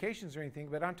against vacations or anything,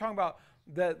 but I'm talking about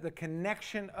the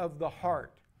connection of the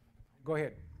heart. Go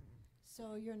ahead.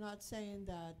 So you're not saying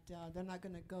that they're not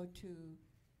going to go to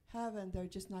heaven. They're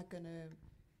just not going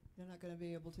to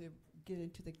be able to get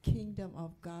into the kingdom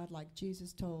of God like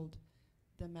Jesus told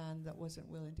the man that wasn't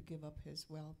willing to give up his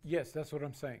wealth. Yes, that's what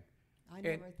I'm saying. I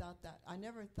never thought that. I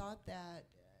never thought that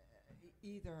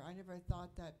either. I never thought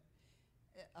that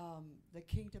the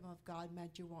kingdom of God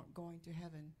meant you weren't going to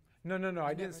heaven. No.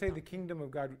 I didn't say the kingdom of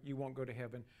God, you won't go to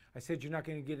heaven. I said you're not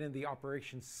going to get in the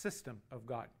operation system of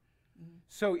God. Mm-hmm.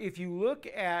 So if you look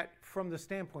at, from the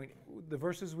standpoint, the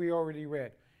verses we already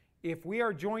read, if we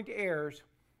are joint heirs,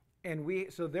 and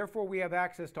so therefore we have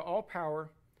access to all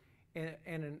power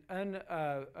and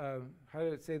how do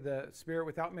it say, the spirit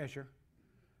without measure?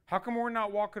 How come we're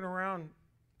not walking around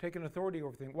taking authority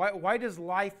over things? Why does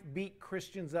life beat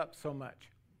Christians up so much?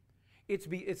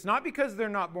 It's not because they're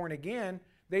not born again.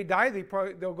 They die,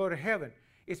 they'll go to heaven.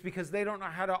 It's because they don't know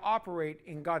how to operate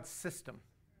in God's system,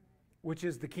 which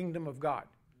is the kingdom of God.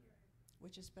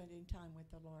 Which is spending time with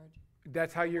the Lord.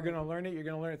 That's how you're going to learn it. You're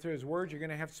going to learn it through His Word. You're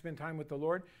going to have to spend time with the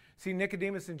Lord. See,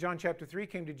 Nicodemus in John chapter 3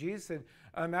 came to Jesus and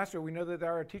said, Master, we know that thou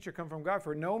art a teacher come from God,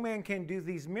 for no man can do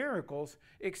these miracles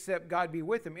except God be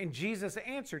with him. And Jesus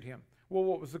answered him. Well,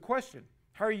 what was the question?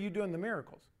 How are you doing the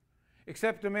miracles?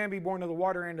 Except a man be born of the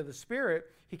water and of the Spirit,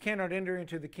 he cannot enter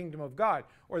into the kingdom of God.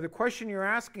 Or the question you're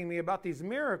asking me about these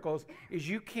miracles is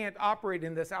you can't operate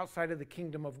in this outside of the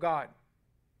kingdom of God.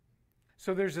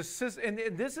 So there's and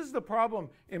this is the problem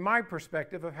in my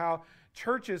perspective of how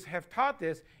churches have taught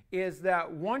this, is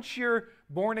that once you're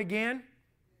born again,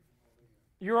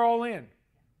 you're all in.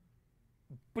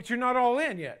 But you're not all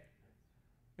in yet.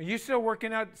 You're still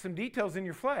working out some details in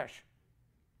your flesh.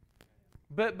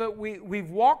 But we've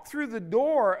walked through the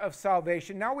door of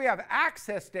salvation. Now we have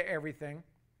access to everything.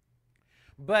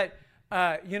 But,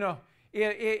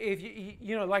 if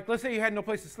you like, let's say you had no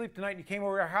place to sleep tonight and you came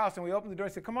over to our house and we opened the door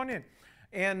and said, come on in.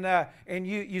 And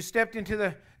you stepped into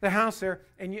the house there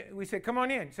and we said, come on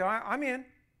in. So I'm in.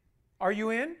 Are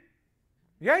you in?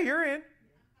 Yeah, you're in.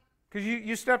 Because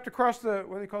you stepped across the,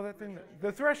 what do they call that thing?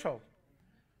 The threshold.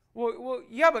 Well,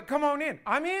 yeah, but come on in.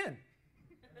 I'm in.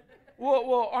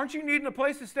 Well, aren't you needing a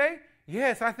place to stay?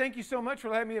 Yes, I thank you so much for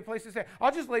letting me a place to stay.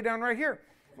 I'll just lay down right here.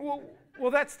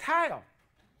 Well, that's tile.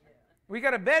 We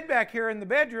got a bed back here in the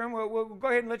bedroom. We'll go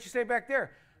ahead and let you stay back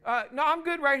there. No, I'm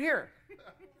good right here.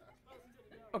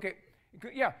 Okay,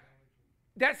 yeah.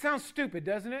 That sounds stupid,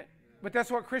 doesn't it? But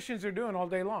that's what Christians are doing all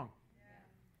day long.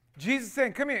 Jesus is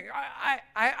saying, come here.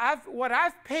 What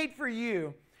I've paid for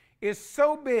you is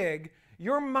so big,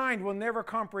 your mind will never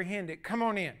comprehend it. Come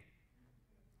on in.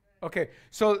 Okay,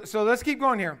 so let's keep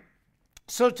going here.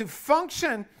 So to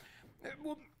function,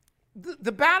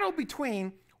 the battle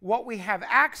between what we have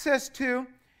access to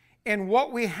and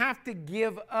what we have to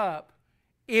give up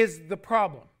is the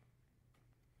problem.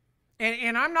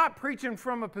 And I'm not preaching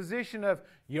from a position of,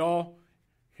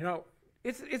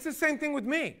 it's the same thing with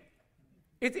me.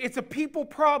 It's a people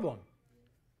problem.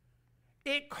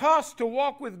 It costs to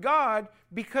walk with God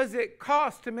because it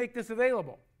costs to make this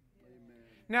available.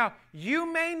 Now,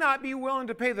 you may not be willing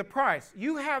to pay the price.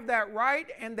 You have that right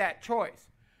and that choice.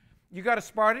 You got a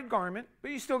spotted garment,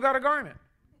 but you still got a garment.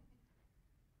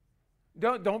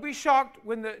 Don't be shocked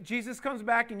when Jesus comes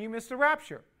back and you miss the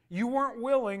rapture. You weren't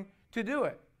willing to do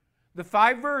it. The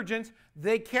 5 virgins,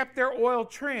 they kept their oil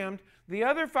trimmed. The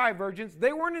other 5 virgins,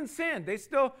 they weren't in sin. They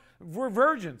still were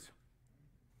virgins.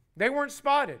 They weren't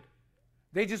spotted.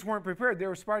 They just weren't prepared. They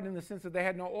were spotted in the sense that they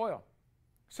had no oil.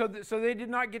 So they did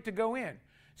not get to go in.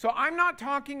 So I'm not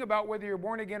talking about whether you're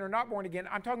born again or not born again.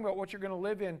 I'm talking about what you're going to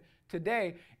live in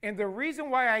today. And the reason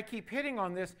why I keep hitting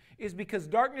on this is because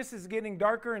darkness is getting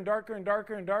darker and darker and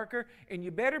darker and darker, and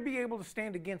you better be able to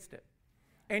stand against it.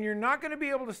 And you're not going to be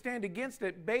able to stand against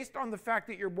it based on the fact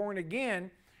that you're born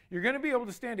again. You're going to be able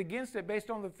to stand against it based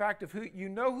on the fact of who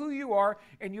you are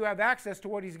and you have access to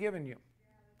what He's given you.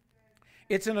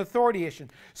 It's an authority issue.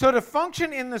 So to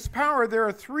function in this power, there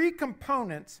are 3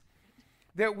 components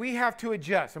that we have to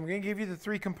adjust. I'm going to give you the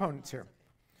 3 components here.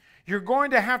 You're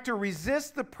going to have to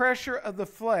resist the pressure of the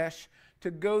flesh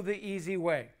to go the easy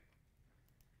way.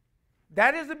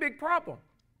 That is a big problem.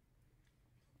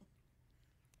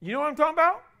 You know what I'm talking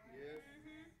about? Yes.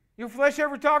 Your flesh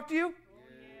ever talk to you?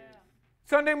 Yes.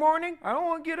 Sunday morning, I don't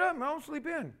want to get up and I don't sleep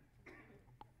in.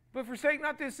 But forsake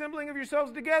not the assembling of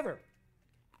yourselves together,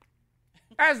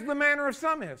 as the manner of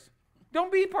some is.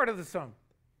 Don't be part of the some.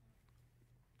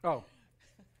 Oh.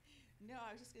 No,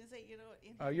 I was just going to say,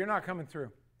 you're not coming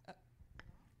through.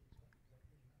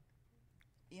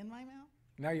 In my mouth?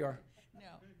 Now you are.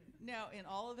 No, in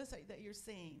all of this that you're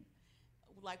seeing,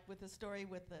 like with the story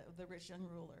with the rich young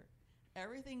ruler,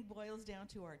 everything boils down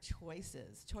to our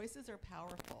choices. Choices are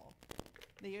powerful.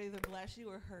 They either bless you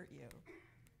or hurt you.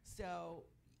 So,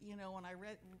 when I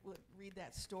read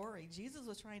that story, Jesus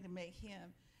was trying to make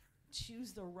him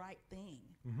choose the right thing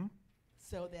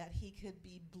so that he could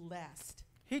be blessed.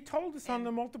 He told us on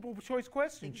the multiple choice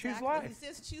question, exactly. Choose life. He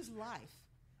says choose life.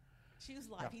 Choose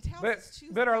life. Yeah. He tells us choose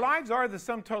life. But our lives are the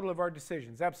sum total of our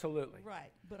decisions, absolutely.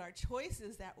 Right. But our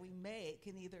choices that we make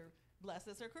can either bless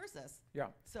us or curse us. Yeah.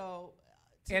 So,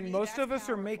 and most of us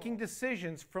are making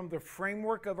decisions from the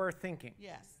framework of our thinking.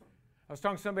 Yes. I was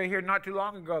talking to somebody here not too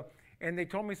long ago, and they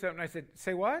told me something. I said,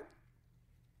 say what?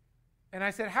 And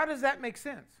I said, how does that make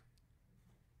sense?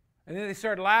 And then they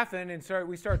started laughing and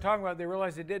we started talking about it. They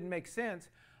realized it didn't make sense.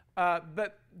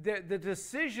 But the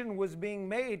decision was being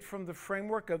made from the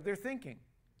framework of their thinking.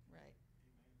 Right.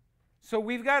 So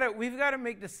we've got to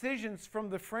make decisions from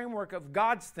the framework of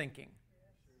God's thinking.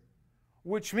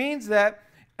 Which means that,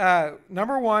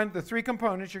 number one, the three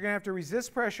components, you're going to have to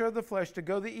resist pressure of the flesh to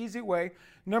go the easy way.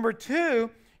 Number two,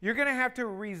 you're going to have to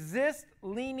resist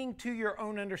leaning to your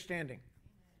own understanding.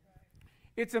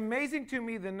 It's amazing to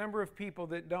me the number of people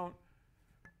that don't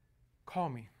call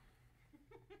me.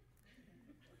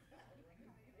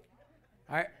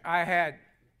 I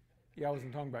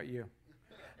wasn't talking about you.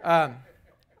 I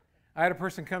had a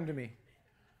person come to me.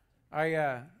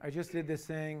 I just did this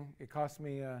thing. It cost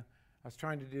me, I was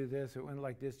trying to do this. It went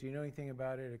like this. Do you know anything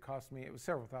about it? It cost me, it was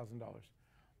several $1,000s.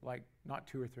 Like not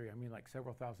 2 or 3, I mean like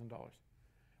several $1,000s.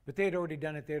 But they had already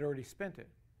done it. They had already spent it.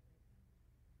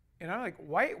 And I'm like,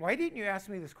 why didn't you ask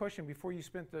me this question before you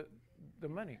spent the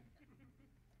money?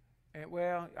 And,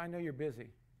 well, I know you're busy.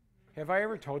 Have I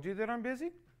ever told you that I'm busy?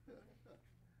 That's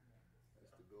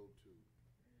the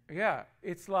go-to. Yeah,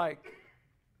 it's like,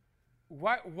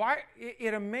 why?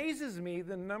 It amazes me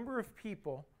the number of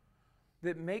people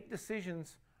that make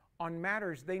decisions on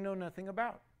matters they know nothing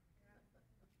about.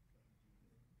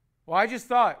 Well, I just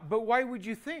thought, but why would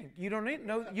you think? You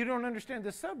don't understand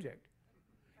the subject.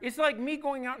 It's like me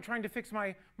going out and trying to fix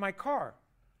my car.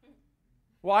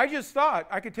 Well, I just thought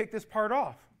I could take this part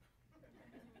off.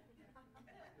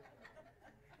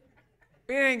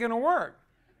 It ain't going to work.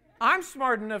 I'm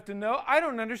smart enough to know I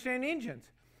don't understand engines.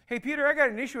 Hey, Peter, I got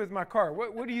an issue with my car.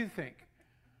 What do you think?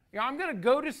 I'm going to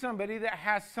go to somebody that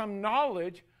has some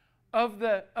knowledge of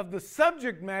the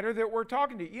subject matter that we're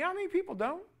talking to. You know how many people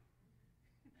don't?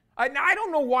 I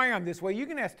don't know why I'm this way. You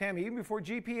can ask Tammy. Even before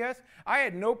GPS, I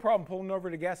had no problem pulling over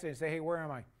to the gas station and say, hey, where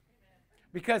am I?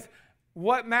 Because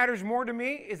what matters more to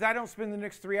me is I don't spend the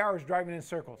next 3 hours driving in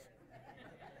circles.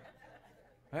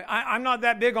 I'm not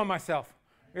that big on myself.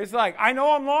 It's like, I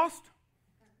know I'm lost,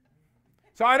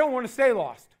 so I don't want to stay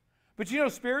lost. But you know,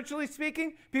 spiritually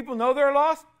speaking, people know they're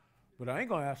lost, but I ain't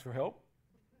going to ask for help.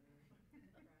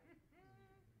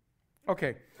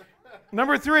 Okay.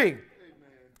 Number 3.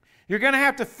 You're going to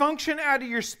have to function out of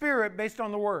your spirit based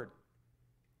on the Word.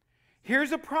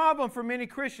 Here's a problem for many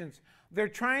Christians. They're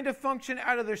trying to function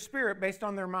out of their spirit based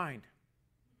on their mind.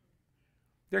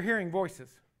 They're hearing voices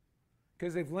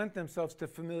because they've lent themselves to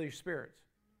familiar spirits.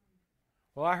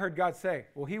 Well, I heard God say.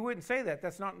 Well, He wouldn't say that.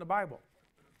 That's not in the Bible.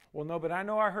 Well, no, but I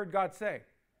know I heard God say.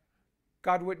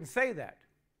 God wouldn't say that.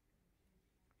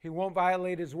 He won't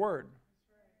violate His Word.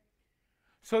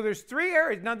 So there's 3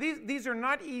 areas. Now, these are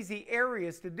not easy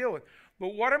areas to deal with.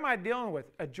 But what am I dealing with?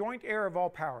 A joint heir of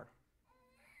all power.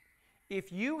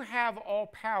 If you have all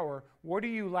power, what are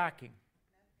you lacking?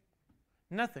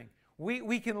 Nothing.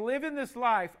 We can live in this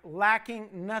life lacking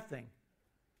nothing.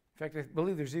 In fact, I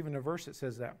believe there's even a verse that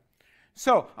says that.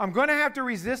 So I'm going to have to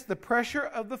resist the pressure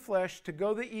of the flesh to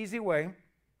go the easy way.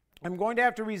 I'm going to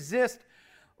have to resist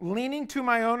leaning to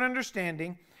my own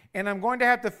understanding. And I'm going to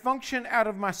have to function out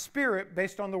of my spirit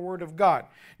based on the Word of God.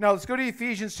 Now, let's go to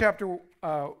Ephesians chapter,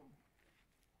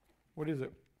 what is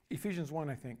it? Ephesians 1,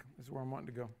 I think, is where I'm wanting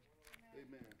to go.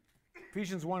 Amen.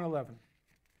 Ephesians 1:11.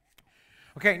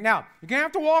 Okay, now, you're going to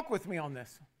have to walk with me on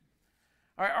this.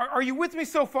 Are you with me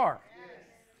so far? Yes.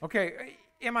 Okay,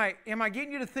 am I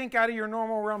getting you to think out of your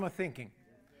normal realm of thinking?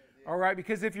 All right,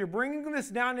 because if you're bringing this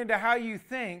down into how you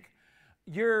think,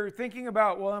 you're thinking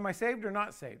about, well, am I saved or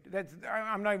not saved?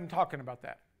 I'm not even talking about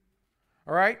that.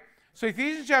 All right? So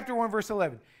Ephesians chapter 1, verse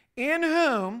 11. In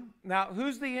whom, now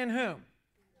who's the in whom?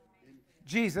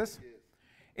 Jesus.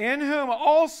 In whom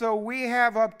also we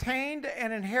have obtained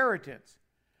an inheritance.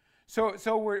 So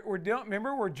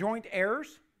remember, we're joint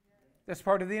heirs. That's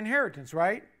part of the inheritance,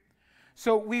 right?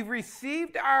 So we've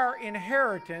received our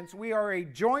inheritance. We are a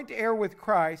joint heir with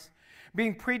Christ,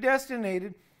 being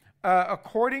predestinated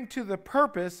according to the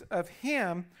purpose of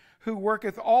Him who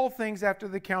worketh all things after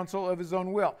the counsel of His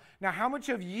own will. Now, how much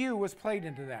of you was played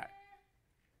into that?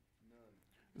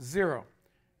 None. 0.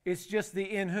 It's just the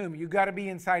in whom. You got to be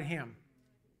inside Him.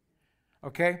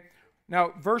 Okay?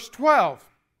 Now, verse 12.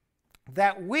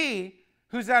 That we,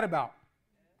 who's that about?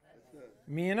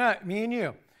 Me and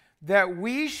you. That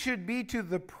we should be to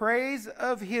the praise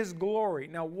of His glory.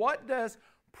 Now, what does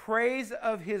praise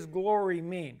of His glory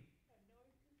mean?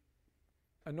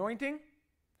 Anointing?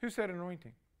 Who said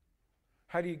anointing?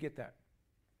 How do you get that?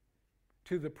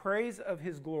 To the praise of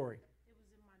His glory. It was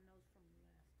in my notes from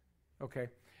the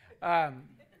last time.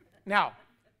 Okay. Now,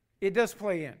 it does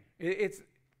play in. It's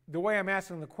the way I'm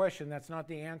asking the question, that's not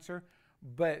the answer,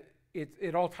 but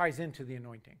it all ties into the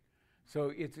anointing.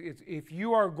 So it's if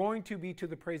you are going to be to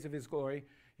the praise of his glory,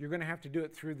 you're going to have to do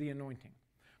it through the anointing.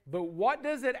 But what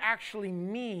does it actually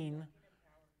mean?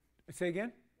 Say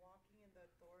again?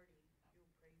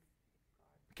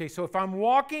 Okay, so if I'm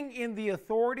walking in the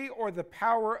authority or the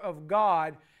power of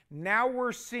God, now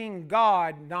we're seeing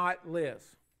God, not Liz.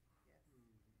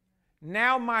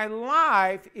 Now my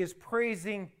life is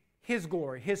praising his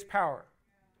glory, his power.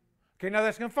 Okay, now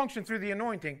that's going to function through the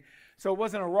anointing. So it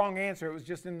wasn't a wrong answer. It was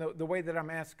just in the way that I'm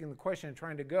asking the question and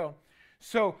trying to go.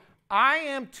 So I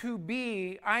am to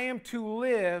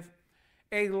live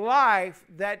a life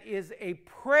that is a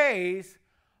praise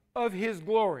of his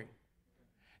glory.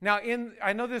 Now,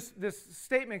 I know this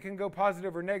statement can go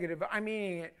positive or negative, but I'm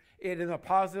meaning it in a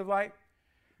positive light.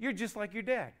 You're just like your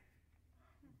dad.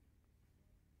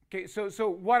 Okay, so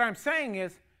what I'm saying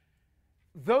is,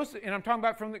 and I'm talking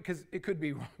about because it could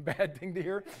be a bad thing to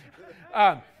hear,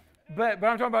 but I'm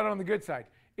talking about it on the good side.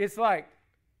 It's like,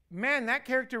 man, that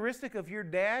characteristic of your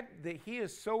dad that he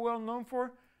is so well known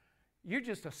for, you're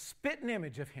just a spitting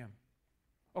image of him.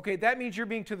 Okay, that means you're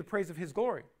being to the praise of his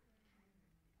glory.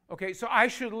 Okay, so I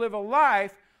should live a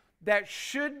life that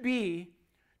should be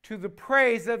to the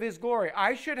praise of his glory.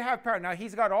 I should have power. Now,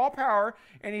 he's got all power,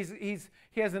 and he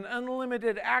has an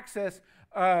unlimited access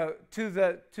to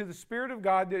the Spirit of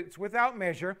God that's without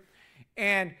measure.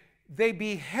 And they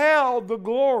beheld the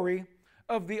glory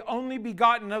of the only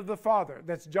begotten of the Father.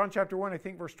 That's John chapter 1, I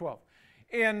think, verse 12.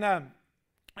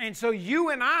 And so you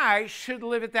and I should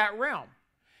live at that realm.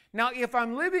 Now, if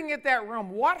I'm living at that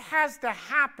realm, what has to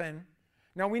happen?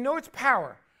 Now, we know it's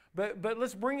power, but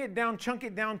let's bring it down, chunk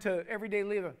it down to everyday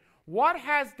living. What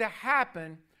has to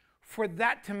happen for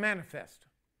that to manifest?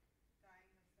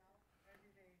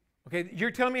 Okay,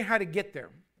 you're telling me how to get there.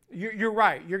 You're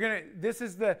right. This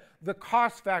is the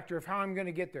cost factor of how I'm going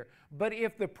to get there. But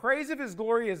if the praise of his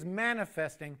glory is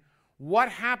manifesting, what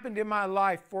happened in my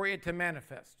life for it to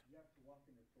manifest?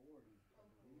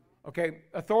 Okay,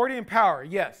 authority and power,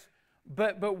 yes.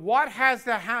 But what has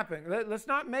to happen? Let's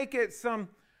not make it some,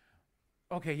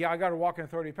 okay, yeah, I got to walk in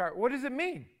authority and power. What does it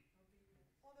mean?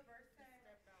 Well, the verse says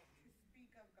to speak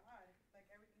of God, like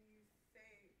everything you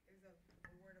say is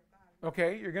a word of God.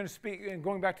 Okay, you're going to speak, and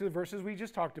going back to the verses we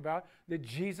just talked about, that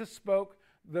Jesus spoke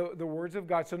the words of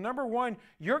God. So number one,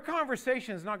 your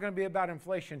conversation is not going to be about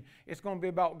inflation. It's going to be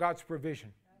about God's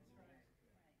provision.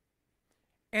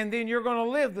 And then you're going to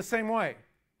live the same way.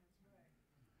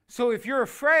 So if you're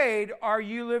afraid, are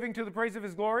you living to the praise of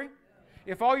his glory?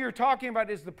 If all you're talking about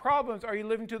is the problems, are you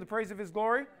living to the praise of his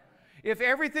glory? If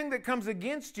everything that comes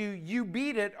against you, you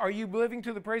beat it, are you living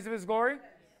to the praise of his glory?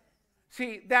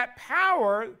 See, that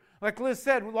power, like Liz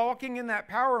said, walking in that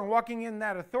power and walking in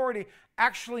that authority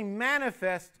actually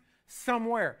manifests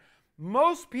somewhere.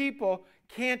 Most people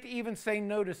can't even say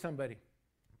no to somebody.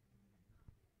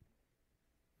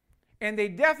 And they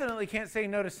definitely can't say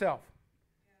no to self.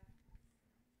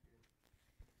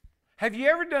 Have you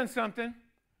ever done something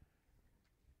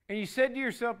and you said to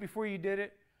yourself before you did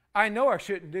it, I know I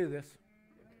shouldn't do this,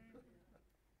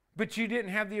 but you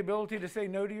didn't have the ability to say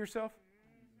no to yourself?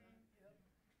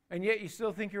 And yet you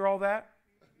still think you're all that?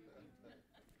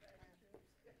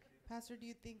 Pastor, do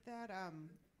you think that,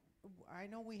 I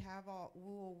know we have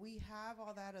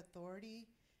all that authority,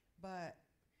 but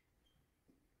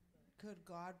could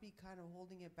God be kind of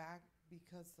holding it back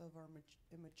because of our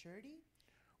immaturity?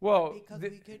 Well,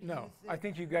 No, I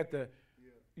think you got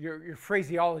your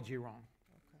phraseology wrong.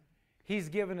 Okay. He's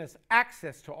given us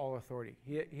access to all authority.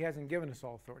 He hasn't given us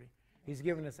all authority. He's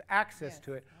given us access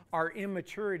to it. Our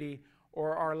immaturity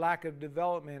or our lack of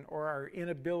development or our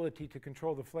inability to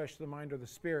control the flesh, the mind, or the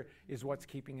spirit is what's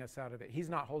keeping us out of it. He's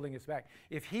not holding us back.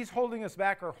 If he's holding us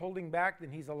back or holding back, then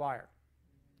he's a liar.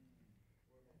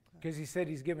 Because he said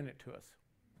he's given it to us.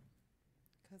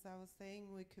 Because I was saying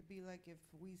we could be like, if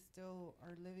we still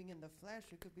are living in the flesh,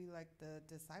 we could be like the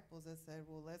disciples that said,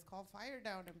 well, let's call fire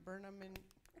down and burn them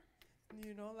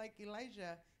in, like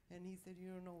Elijah. And he said, you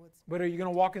don't know what's... But are you going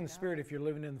to walk in the spirit if you're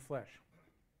living in the flesh?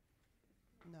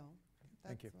 No.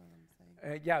 Thank you. What I'm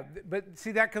saying. Yeah, but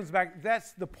see, that comes back.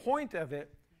 That's the point of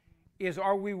it, is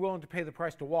are we willing to pay the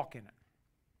price to walk in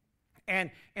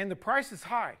it? And the price is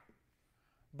high.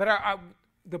 But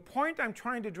the point I'm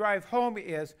trying to drive home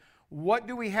is, what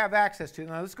do we have access to?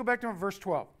 Now, let's go back to verse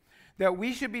 12. That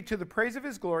we should be to the praise of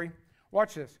his glory.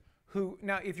 Watch this.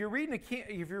 Now, if you're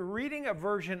reading a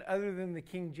version other than the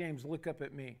King James, look up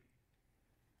at me.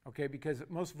 Okay, because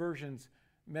most versions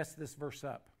mess this verse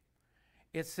up.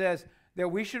 It says that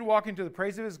we should walk into the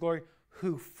praise of his glory,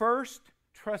 who first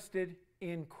trusted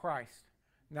in Christ.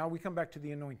 Now we come back to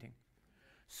the anointing.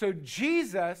 So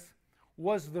Jesus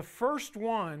was the first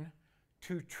one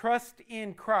to trust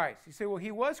in Christ. You say, well,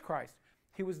 he was Christ.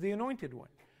 He was the anointed one.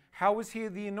 How was he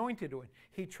the anointed one?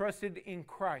 He trusted in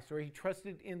Christ, or he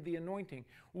trusted in the anointing.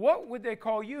 What would they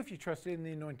call you if you trusted in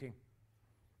the anointing?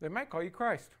 They might call you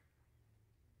Christ.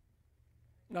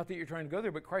 Not that you're trying to go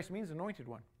there, but Christ means anointed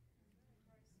one.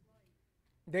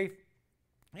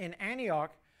 In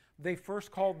Antioch, they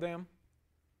first called them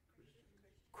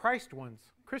Christ ones,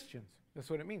 Christians. That's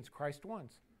what it means, Christ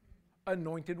ones,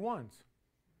 anointed ones.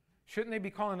 Shouldn't they be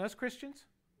calling us Christians?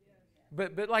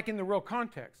 But like in the real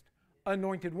context,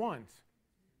 anointed ones.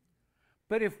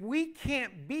 But if we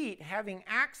can't beat having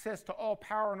access to all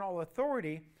power and all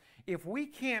authority, if we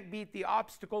can't beat the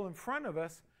obstacle in front of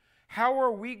us, how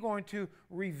are we going to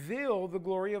reveal the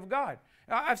glory of God?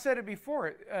 I've said it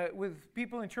before with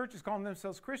people in churches calling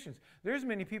themselves Christians. There's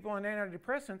many people on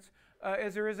antidepressants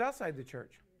as there is outside the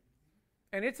church.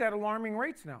 And it's at alarming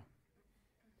rates now.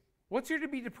 What's there to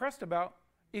be depressed about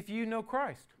if you know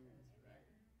Christ?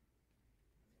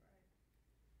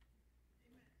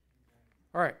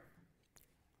 All right.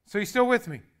 So you still with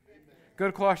me? Go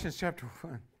to Colossians chapter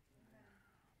 1.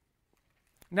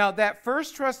 Now, that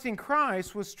first trust in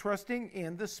Christ was trusting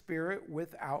in the Spirit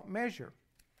without measure.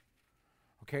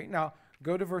 Okay, now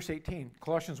go to verse 18,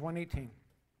 Colossians 1:18.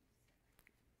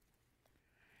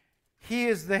 He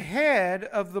is the head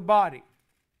of the body.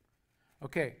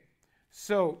 Okay,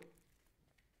 so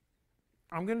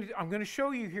I'm going to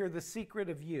show you here the secret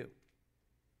of you.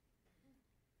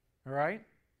 All right?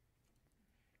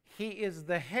 He is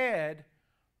the head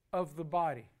of the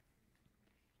body.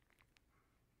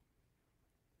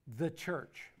 The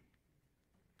church.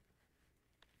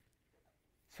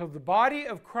 So the body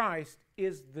of Christ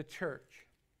is the church.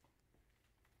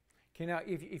 Okay, now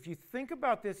if you think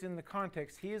about this in the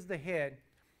context, he is the head.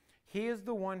 He is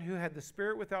the one who had the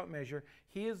Spirit without measure.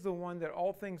 He is the one that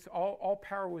all things, all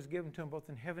power was given to him, both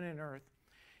in heaven and earth.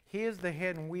 He is the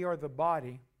head and we are the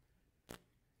body.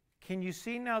 Can you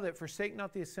see now that forsake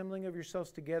not the assembling of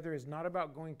yourselves together is not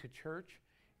about going to church,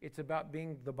 it's about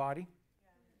being the body?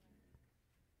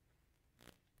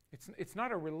 It's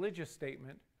not a religious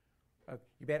statement.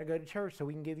 You better go to church so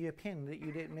we can give you a pin that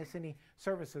you didn't miss any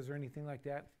services or anything like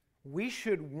that. We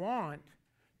should want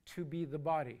to be the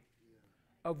body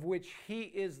of which he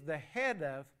is the head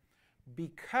of,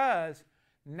 because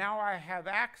now I have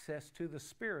access to the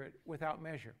Spirit without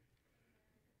measure.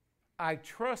 I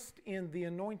trust in the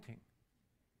anointing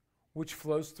which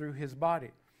flows through his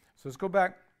body. So let's go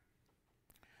back.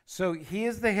 So he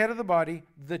is the head of the body,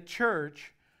 the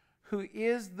church, who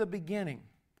is the beginning.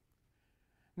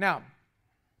 Now,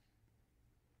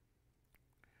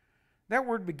 that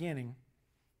word beginning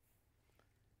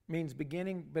means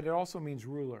beginning, but it also means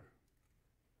ruler.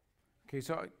 Okay,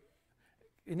 so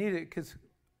you need it because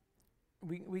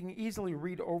we can easily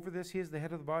read over this. He is the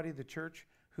head of the body, the church,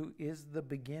 who is the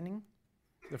beginning,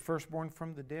 the firstborn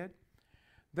from the dead.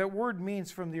 That word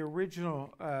means, from the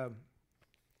original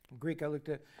Greek I looked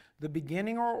at, the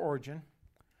beginning or origin,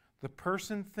 the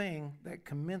person, thing that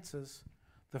commences,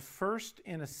 the first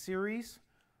in a series,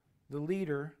 the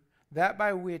leader, that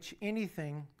by which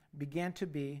anything began to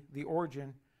be, the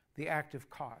origin, the active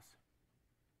cause.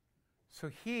 So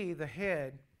he, the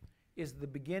head, is the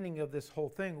beginning of this whole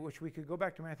thing, which we could go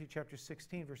back to Matthew chapter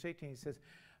 16, verse 18. He says,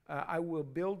 I will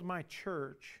build my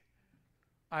church,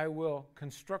 I will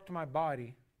construct my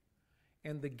body,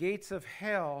 and the gates of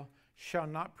hell shall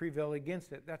not prevail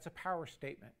against it. That's a power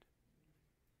statement.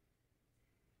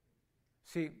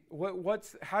 See,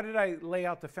 how did I lay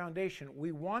out the foundation?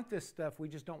 We want this stuff, we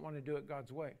just don't want to do it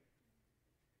God's way.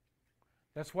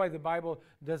 That's why the Bible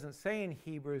doesn't say in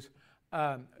Hebrews,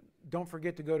 don't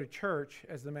forget to go to church,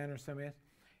 as the manner of some is.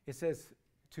 It says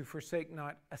to forsake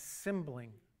not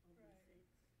assembling.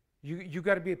 You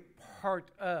got to be a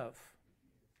part of,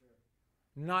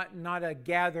 not a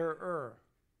gatherer.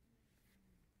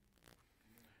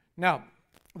 Now,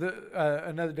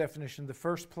 another definition, the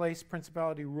first place,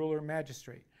 principality, ruler,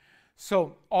 magistrate.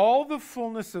 So all the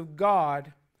fullness of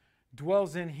God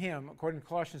dwells in him, according to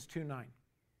Colossians 2:9.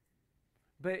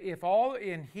 But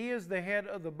and he is the head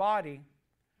of the body,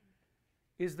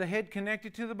 is the head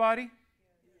connected to the body? Yes.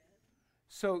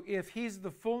 So if he's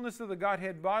the fullness of the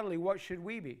Godhead bodily, what should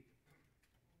we be?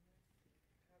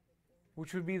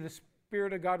 Which would be the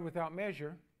Spirit of God without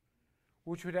measure,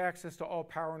 which would have access to all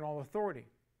power and all authority.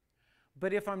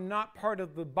 But if I'm not part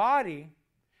of the body,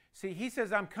 see, he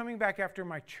says, I'm coming back after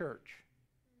my church.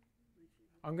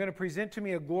 I'm going to present to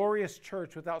me a glorious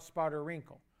church without spot or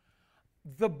wrinkle.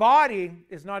 The body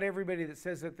is not everybody that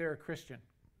says that they're a Christian.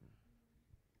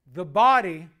 The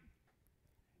body,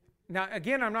 now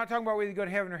again, I'm not talking about whether you go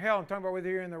to heaven or hell. I'm talking about whether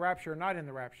you're in the rapture or not in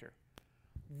the rapture.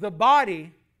 The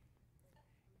body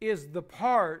is the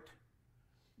part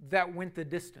that went the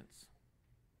distance.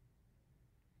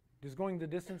 Does going the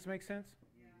distance make sense?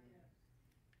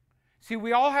 See,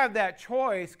 we all have that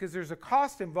choice because there's a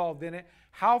cost involved in it.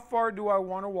 How far do I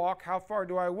want to walk? How far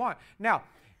do I want? Now,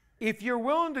 if you're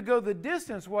willing to go the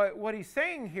distance, what he's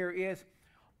saying here is,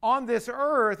 on this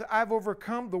earth, I've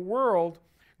overcome the world.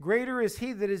 Greater is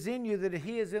he that is in you than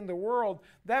he is in the world.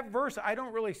 That verse, I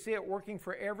don't really see it working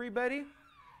for everybody.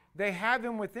 They have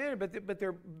him within it, but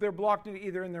they're blocked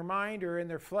either in their mind or in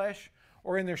their flesh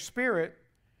or in their spirit.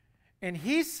 And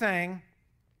he's saying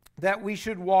that we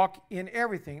should walk in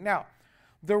everything. Now,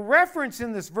 the reference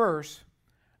in this verse,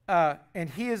 and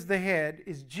he is the head,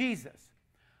 is Jesus.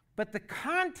 But the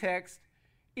context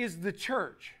is the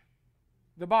church,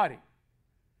 the body.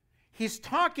 He's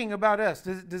talking about us.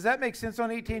 Does that make sense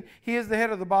on 18? He is the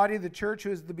head of the body, the church,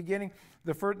 who is the beginning,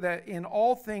 the first, that in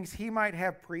all things he might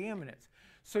have preeminence.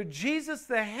 So Jesus,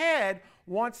 the head,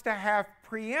 wants to have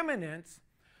preeminence,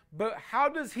 but how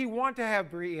does he want to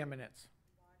have preeminence?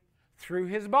 Through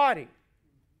his body,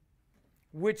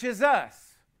 which is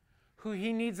us, who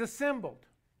he needs assembled.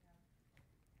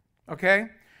 Okay?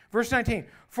 Verse 19.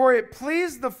 For it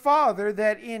pleased the Father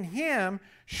that in him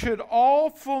should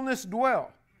all fullness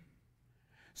dwell.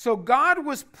 So God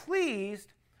was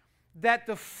pleased that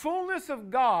the fullness of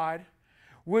God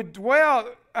would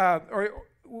dwell,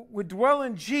 would dwell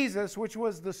in Jesus, which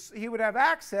was he would have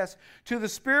access to the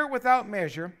Spirit without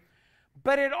measure,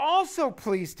 but it also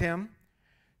pleased him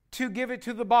to give it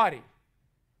to the body.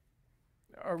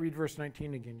 I'll read verse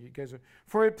 19 again. You guys are,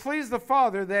 for it pleased the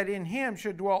Father that in him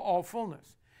should dwell all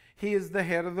fullness. He is the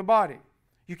head of the body.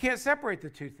 You can't separate the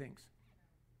two things.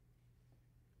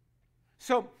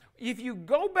 So if you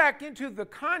go back into the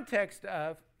context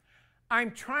of,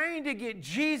 I'm trying to get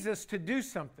Jesus to do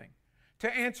something,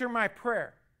 to answer my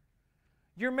prayer,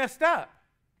 you're messed up.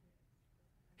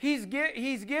 He's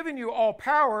given you all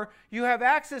power. You have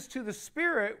access to the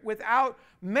Spirit without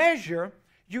measure.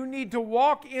 You need to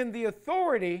walk in the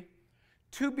authority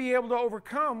to be able to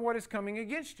overcome what is coming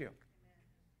against you.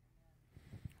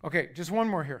 Okay, just one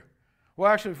more here.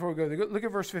 Well, actually, before we go there, look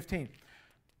at verse 15.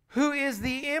 Who is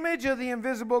the image of the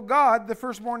invisible God, the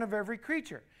firstborn of every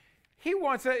creature. He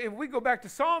wants, if we go back to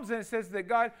Psalms, and it says that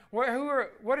God,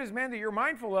 what is man that you're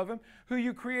mindful of him, who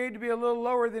you created to be a little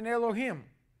lower than Elohim,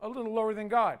 a little lower than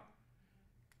God.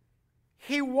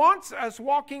 He wants us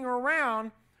walking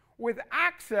around with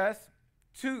access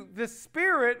to the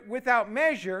Spirit without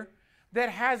measure that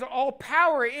has all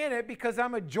power in it because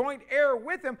I'm a joint heir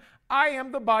with him. I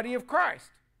am the body of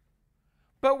Christ.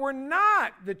 But we're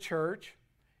not the church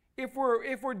if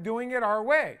we're doing it our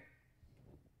way.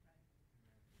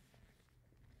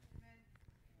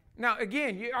 Now,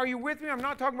 again, are you with me? I'm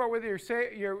not talking about whether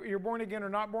you're born again or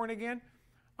not born again.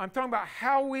 I'm talking about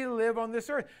how we live on this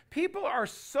earth. People are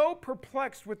so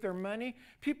perplexed with their money.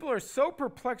 People are so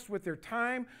perplexed with their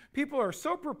time. People are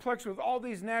so perplexed with all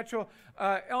these natural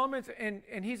elements, and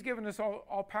he's given us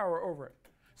all power over it.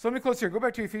 So let me close here. Go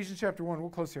back to Ephesians chapter 1.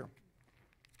 We'll close here.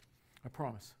 I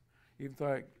promise. Even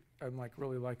though I'm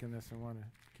really liking this and want to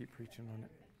keep preaching on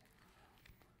it.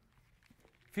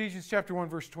 Ephesians chapter 1,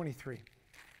 verse 23.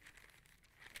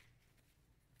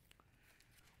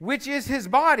 Which is his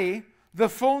body, the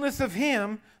fullness of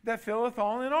him that filleth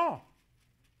all in all.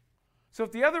 So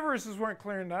if the other verses weren't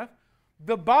clear enough,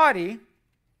 the body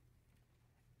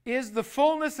is the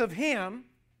fullness of him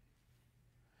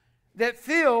that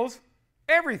fills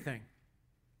everything.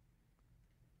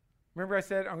 Remember I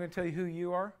said I'm going to tell you who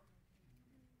you are?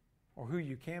 Or who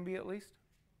you can be at least?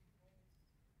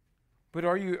 But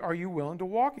are you willing to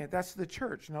walk in it? That's the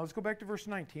church. Now let's go back to verse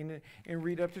 19 and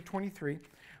read up to 23.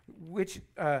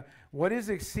 What is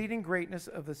exceeding greatness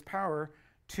of this power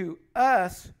to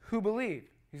us who believe?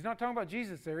 He's not talking about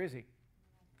Jesus there, is he?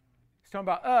 He's talking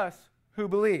about us who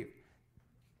believe.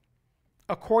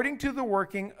 According to the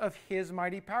working of his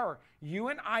mighty power. You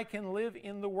and I can live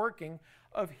in the working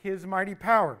of his mighty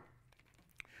power,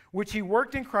 which he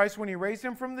worked in Christ when he raised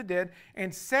him from the dead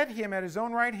and set him at his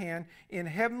own right hand in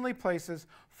heavenly places,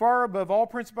 far above all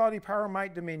principality, power,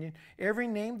 might, dominion, every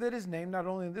name that is named, not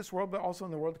only in this world, but also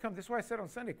in the world to come. This is why I said on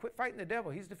Sunday, quit fighting the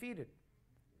devil. He's defeated.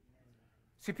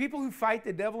 See, people who fight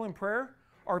the devil in prayer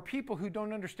are people who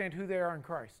don't understand who they are in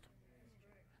Christ.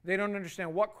 They don't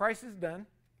understand what Christ has done.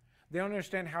 They don't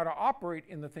understand how to operate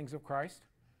in the things of Christ,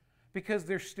 because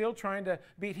they're still trying to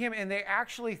beat him, and they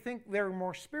actually think they're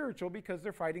more spiritual because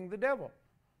they're fighting the devil.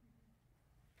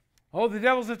 Oh, the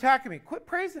devil's attacking me. Quit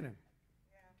praising him.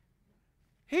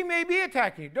 Yeah. He may be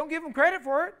attacking you. Don't give him credit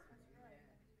for it.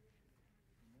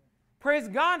 Praise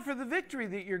God for the victory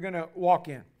that you're going to walk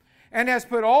in. and has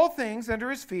put all things under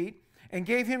his feet, and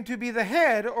gave him to be the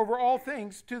head over all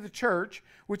things to the church,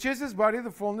 which is his body, the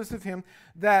fullness of him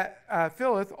that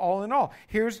filleth all in all.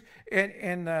 Here's, you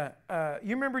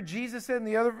remember Jesus said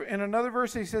in another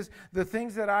verse, he says, the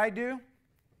things that I do,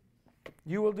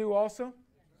 you will do also.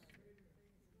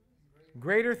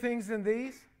 Greater things than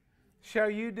these shall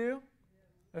you do.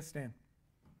 Let's stand.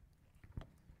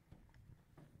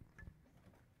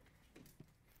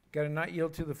 Got to not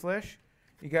yield to the flesh.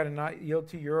 You got to not yield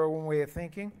to your own way of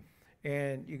thinking.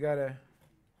 And you got to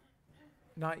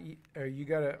you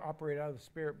got to operate out of the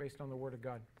Spirit based on the Word of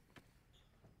God.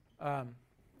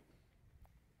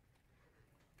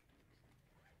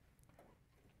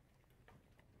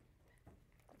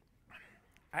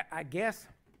 I guess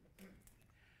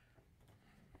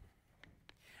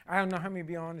I don't know how many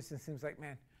be honest. It seems like,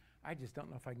 man, I just don't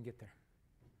know if I can get there.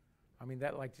 I mean,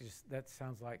 that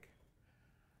sounds like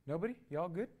nobody. Y'all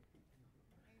good?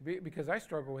 Because I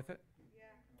struggle with it.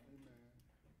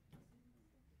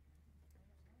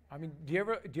 I mean, do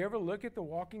you ever look at the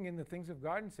walking in the things of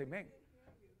God and say, man,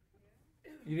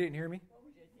 you didn't hear me?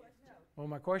 Well,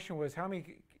 my question was, how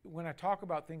many, when I talk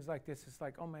about things like this, it's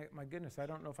like, oh my goodness, I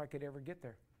don't know if I could ever get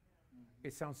there.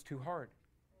 It sounds too hard.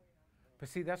 But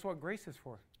see, that's what grace is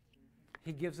for.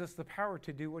 He gives us the power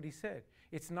to do what he said.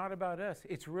 It's not about us.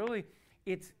 It's really,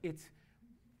 it's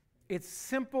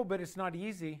simple, but it's not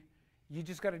easy. You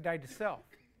just got to die to self.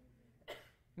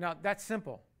 Now, that's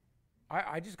simple.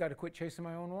 I just got to quit chasing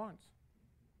my own wants.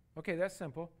 Okay, that's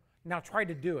simple. Now try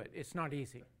to do it. It's not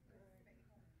easy.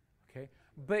 Okay?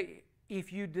 But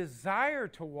if you desire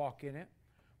to walk in it,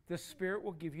 the Spirit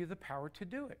will give you the power to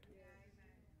do it.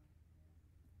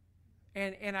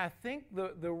 And I think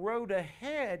the road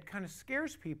ahead kind of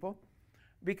scares people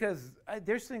because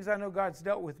there's things I know God's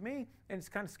dealt with me, and it's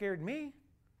kind of scared me.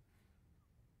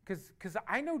 Because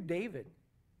I know David,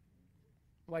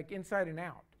 like inside and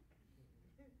out.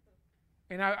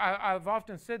 And I've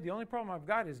often said the only problem I've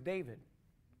got is David.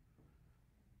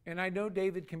 And I know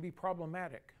David can be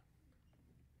problematic.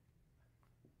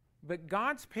 But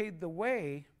God's paid the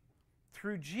way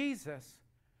through Jesus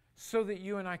so that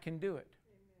you and I can do it.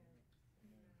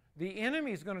 The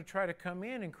enemy is going to try to come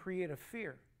in and create a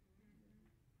fear.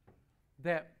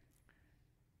 That,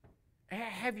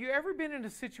 have you ever been in a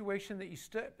situation that you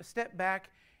step back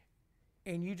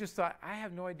and you just thought, I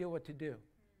have no idea what to do?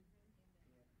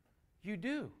 You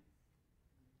do.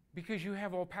 Because you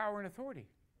have all power and authority.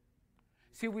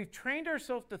 See, we've trained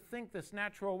ourselves to think this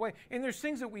natural way. And there's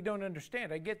things that we don't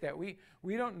understand. I get that. We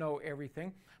don't know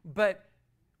everything. But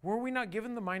were we not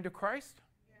given the mind of Christ?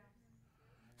 Yeah.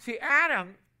 See,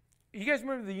 Adam, you guys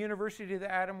remember the university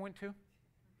that Adam went to?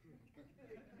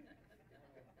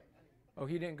 Oh,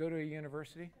 he didn't go to a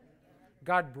university?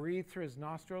 God breathed through his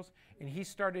nostrils, and he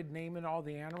started naming all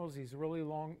the animals, these really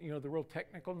long, the real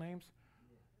technical names.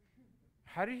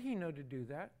 How did he know to do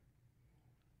that?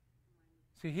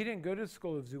 See, he didn't go to the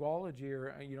school of zoology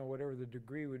or, whatever the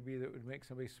degree would be that would make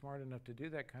somebody smart enough to do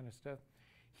that kind of stuff.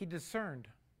 He discerned.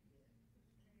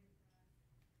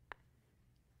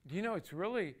 Do you know it's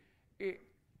really,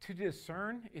 to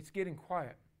discern, it's getting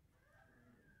quiet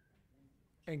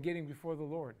and getting before the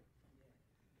Lord.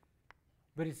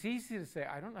 But it's easy to say,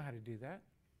 I don't know how to do that.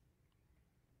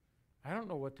 I don't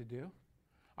know what to do.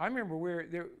 I remember we were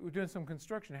doing some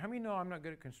construction. How many know I'm not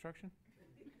good at construction?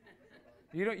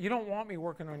 You don't want me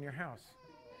working on your house.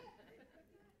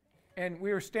 And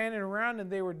we were standing around and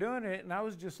they were doing it, and I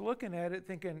was just looking at it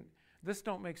thinking, this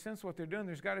don't make sense what they're doing.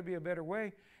 There's got to be a better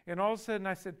way. And all of a sudden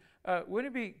I said,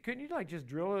 couldn't you just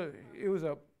drill it was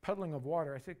a puddling of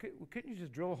water. I said, couldn't you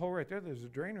just drill a hole right there? There's a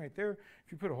drain right there.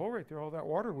 If you put a hole right there, all that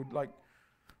water would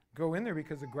go in there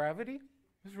because of gravity.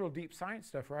 This is real deep science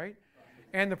stuff, right?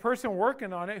 And the person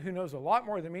working on it, who knows a lot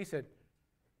more than me, said,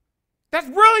 that's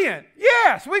brilliant.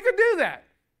 Yes, we could do that.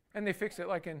 And they fixed it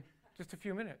in just a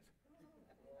few minutes.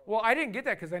 Well, I didn't get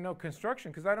that because I know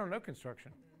construction, because I don't know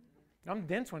construction. I'm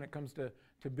dense when it comes to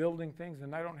building things,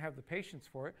 and I don't have the patience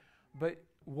for it. But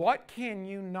what can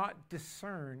you not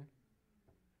discern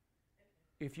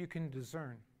if you can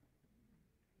discern?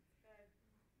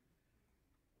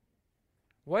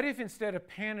 What if instead of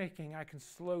panicking, I can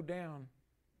slow down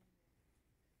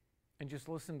and just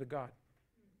listen to God?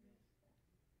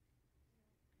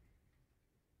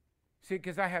 See,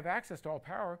 because I have access to all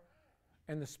power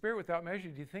and the Spirit without measure.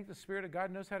 Do you think the Spirit of God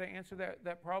knows how to answer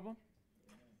that problem?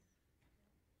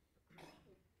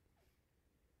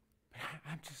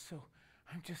 I'm just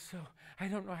so, I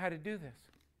don't know how to do this.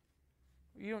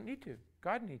 You don't need to.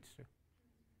 God needs to.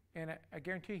 And I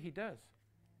guarantee you he does.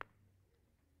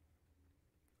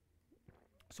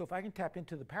 So if I can tap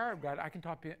into the power of God, I can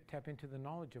tap into the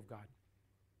knowledge of God.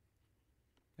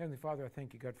 Heavenly Father, I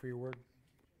thank you, God, for your word.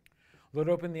 Lord,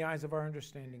 open the eyes of our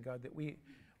understanding, God, that we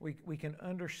can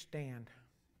understand.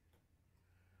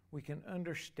 We can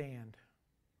understand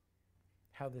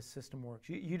how this system works.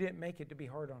 You didn't make it to be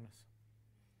hard on us.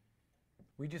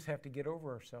 We just have to get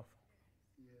over ourselves.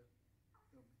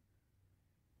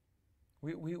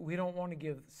 We don't want to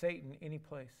give Satan any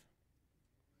place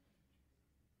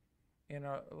in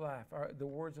our life. The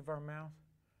words of our mouth,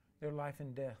 they're life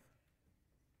and death.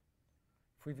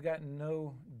 If we've got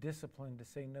no discipline to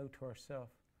say no to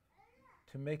ourselves,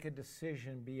 to make a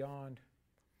decision beyond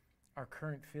our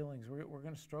current feelings, we're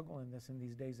going to struggle in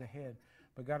these days ahead.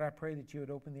 But God, I pray that you would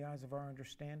open the eyes of our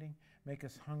understanding, make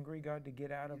us hungry, God, to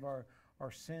get out of our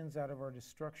sins, out of our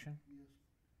destruction.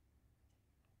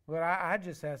 Lord, I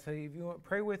just ask, if you want,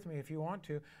 pray with me if you want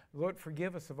to. Lord,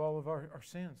 forgive us of all of our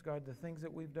sins, God, the things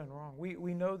that we've done wrong.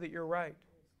 We know that you're right,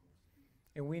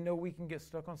 and we know we can get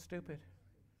stuck on stupid.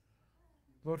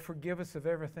 Lord, forgive us of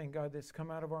everything, God, that's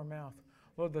come out of our mouth.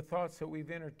 Lord, the thoughts that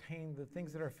we've entertained, the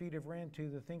things that our feet have ran to,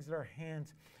 the things that our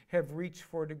hands have reached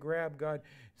for to grab, God.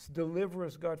 Deliver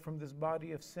us, God, from this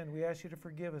body of sin. We ask you to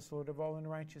forgive us, Lord, of all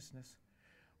unrighteousness.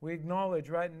 We acknowledge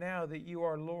right now that you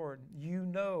are Lord. You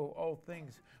know all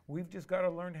things. We've just got to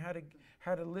learn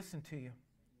how to listen to you.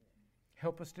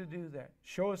 Help us to do that.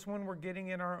 Show us when we're getting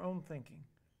in our own thinking.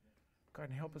 God,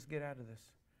 and help us get out of this.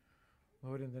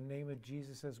 Lord, in the name of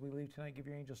Jesus, as we leave tonight, give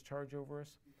your angels charge over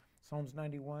us. Psalms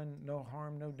 91, no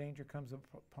harm, no danger comes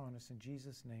upon us. In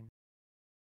Jesus' name.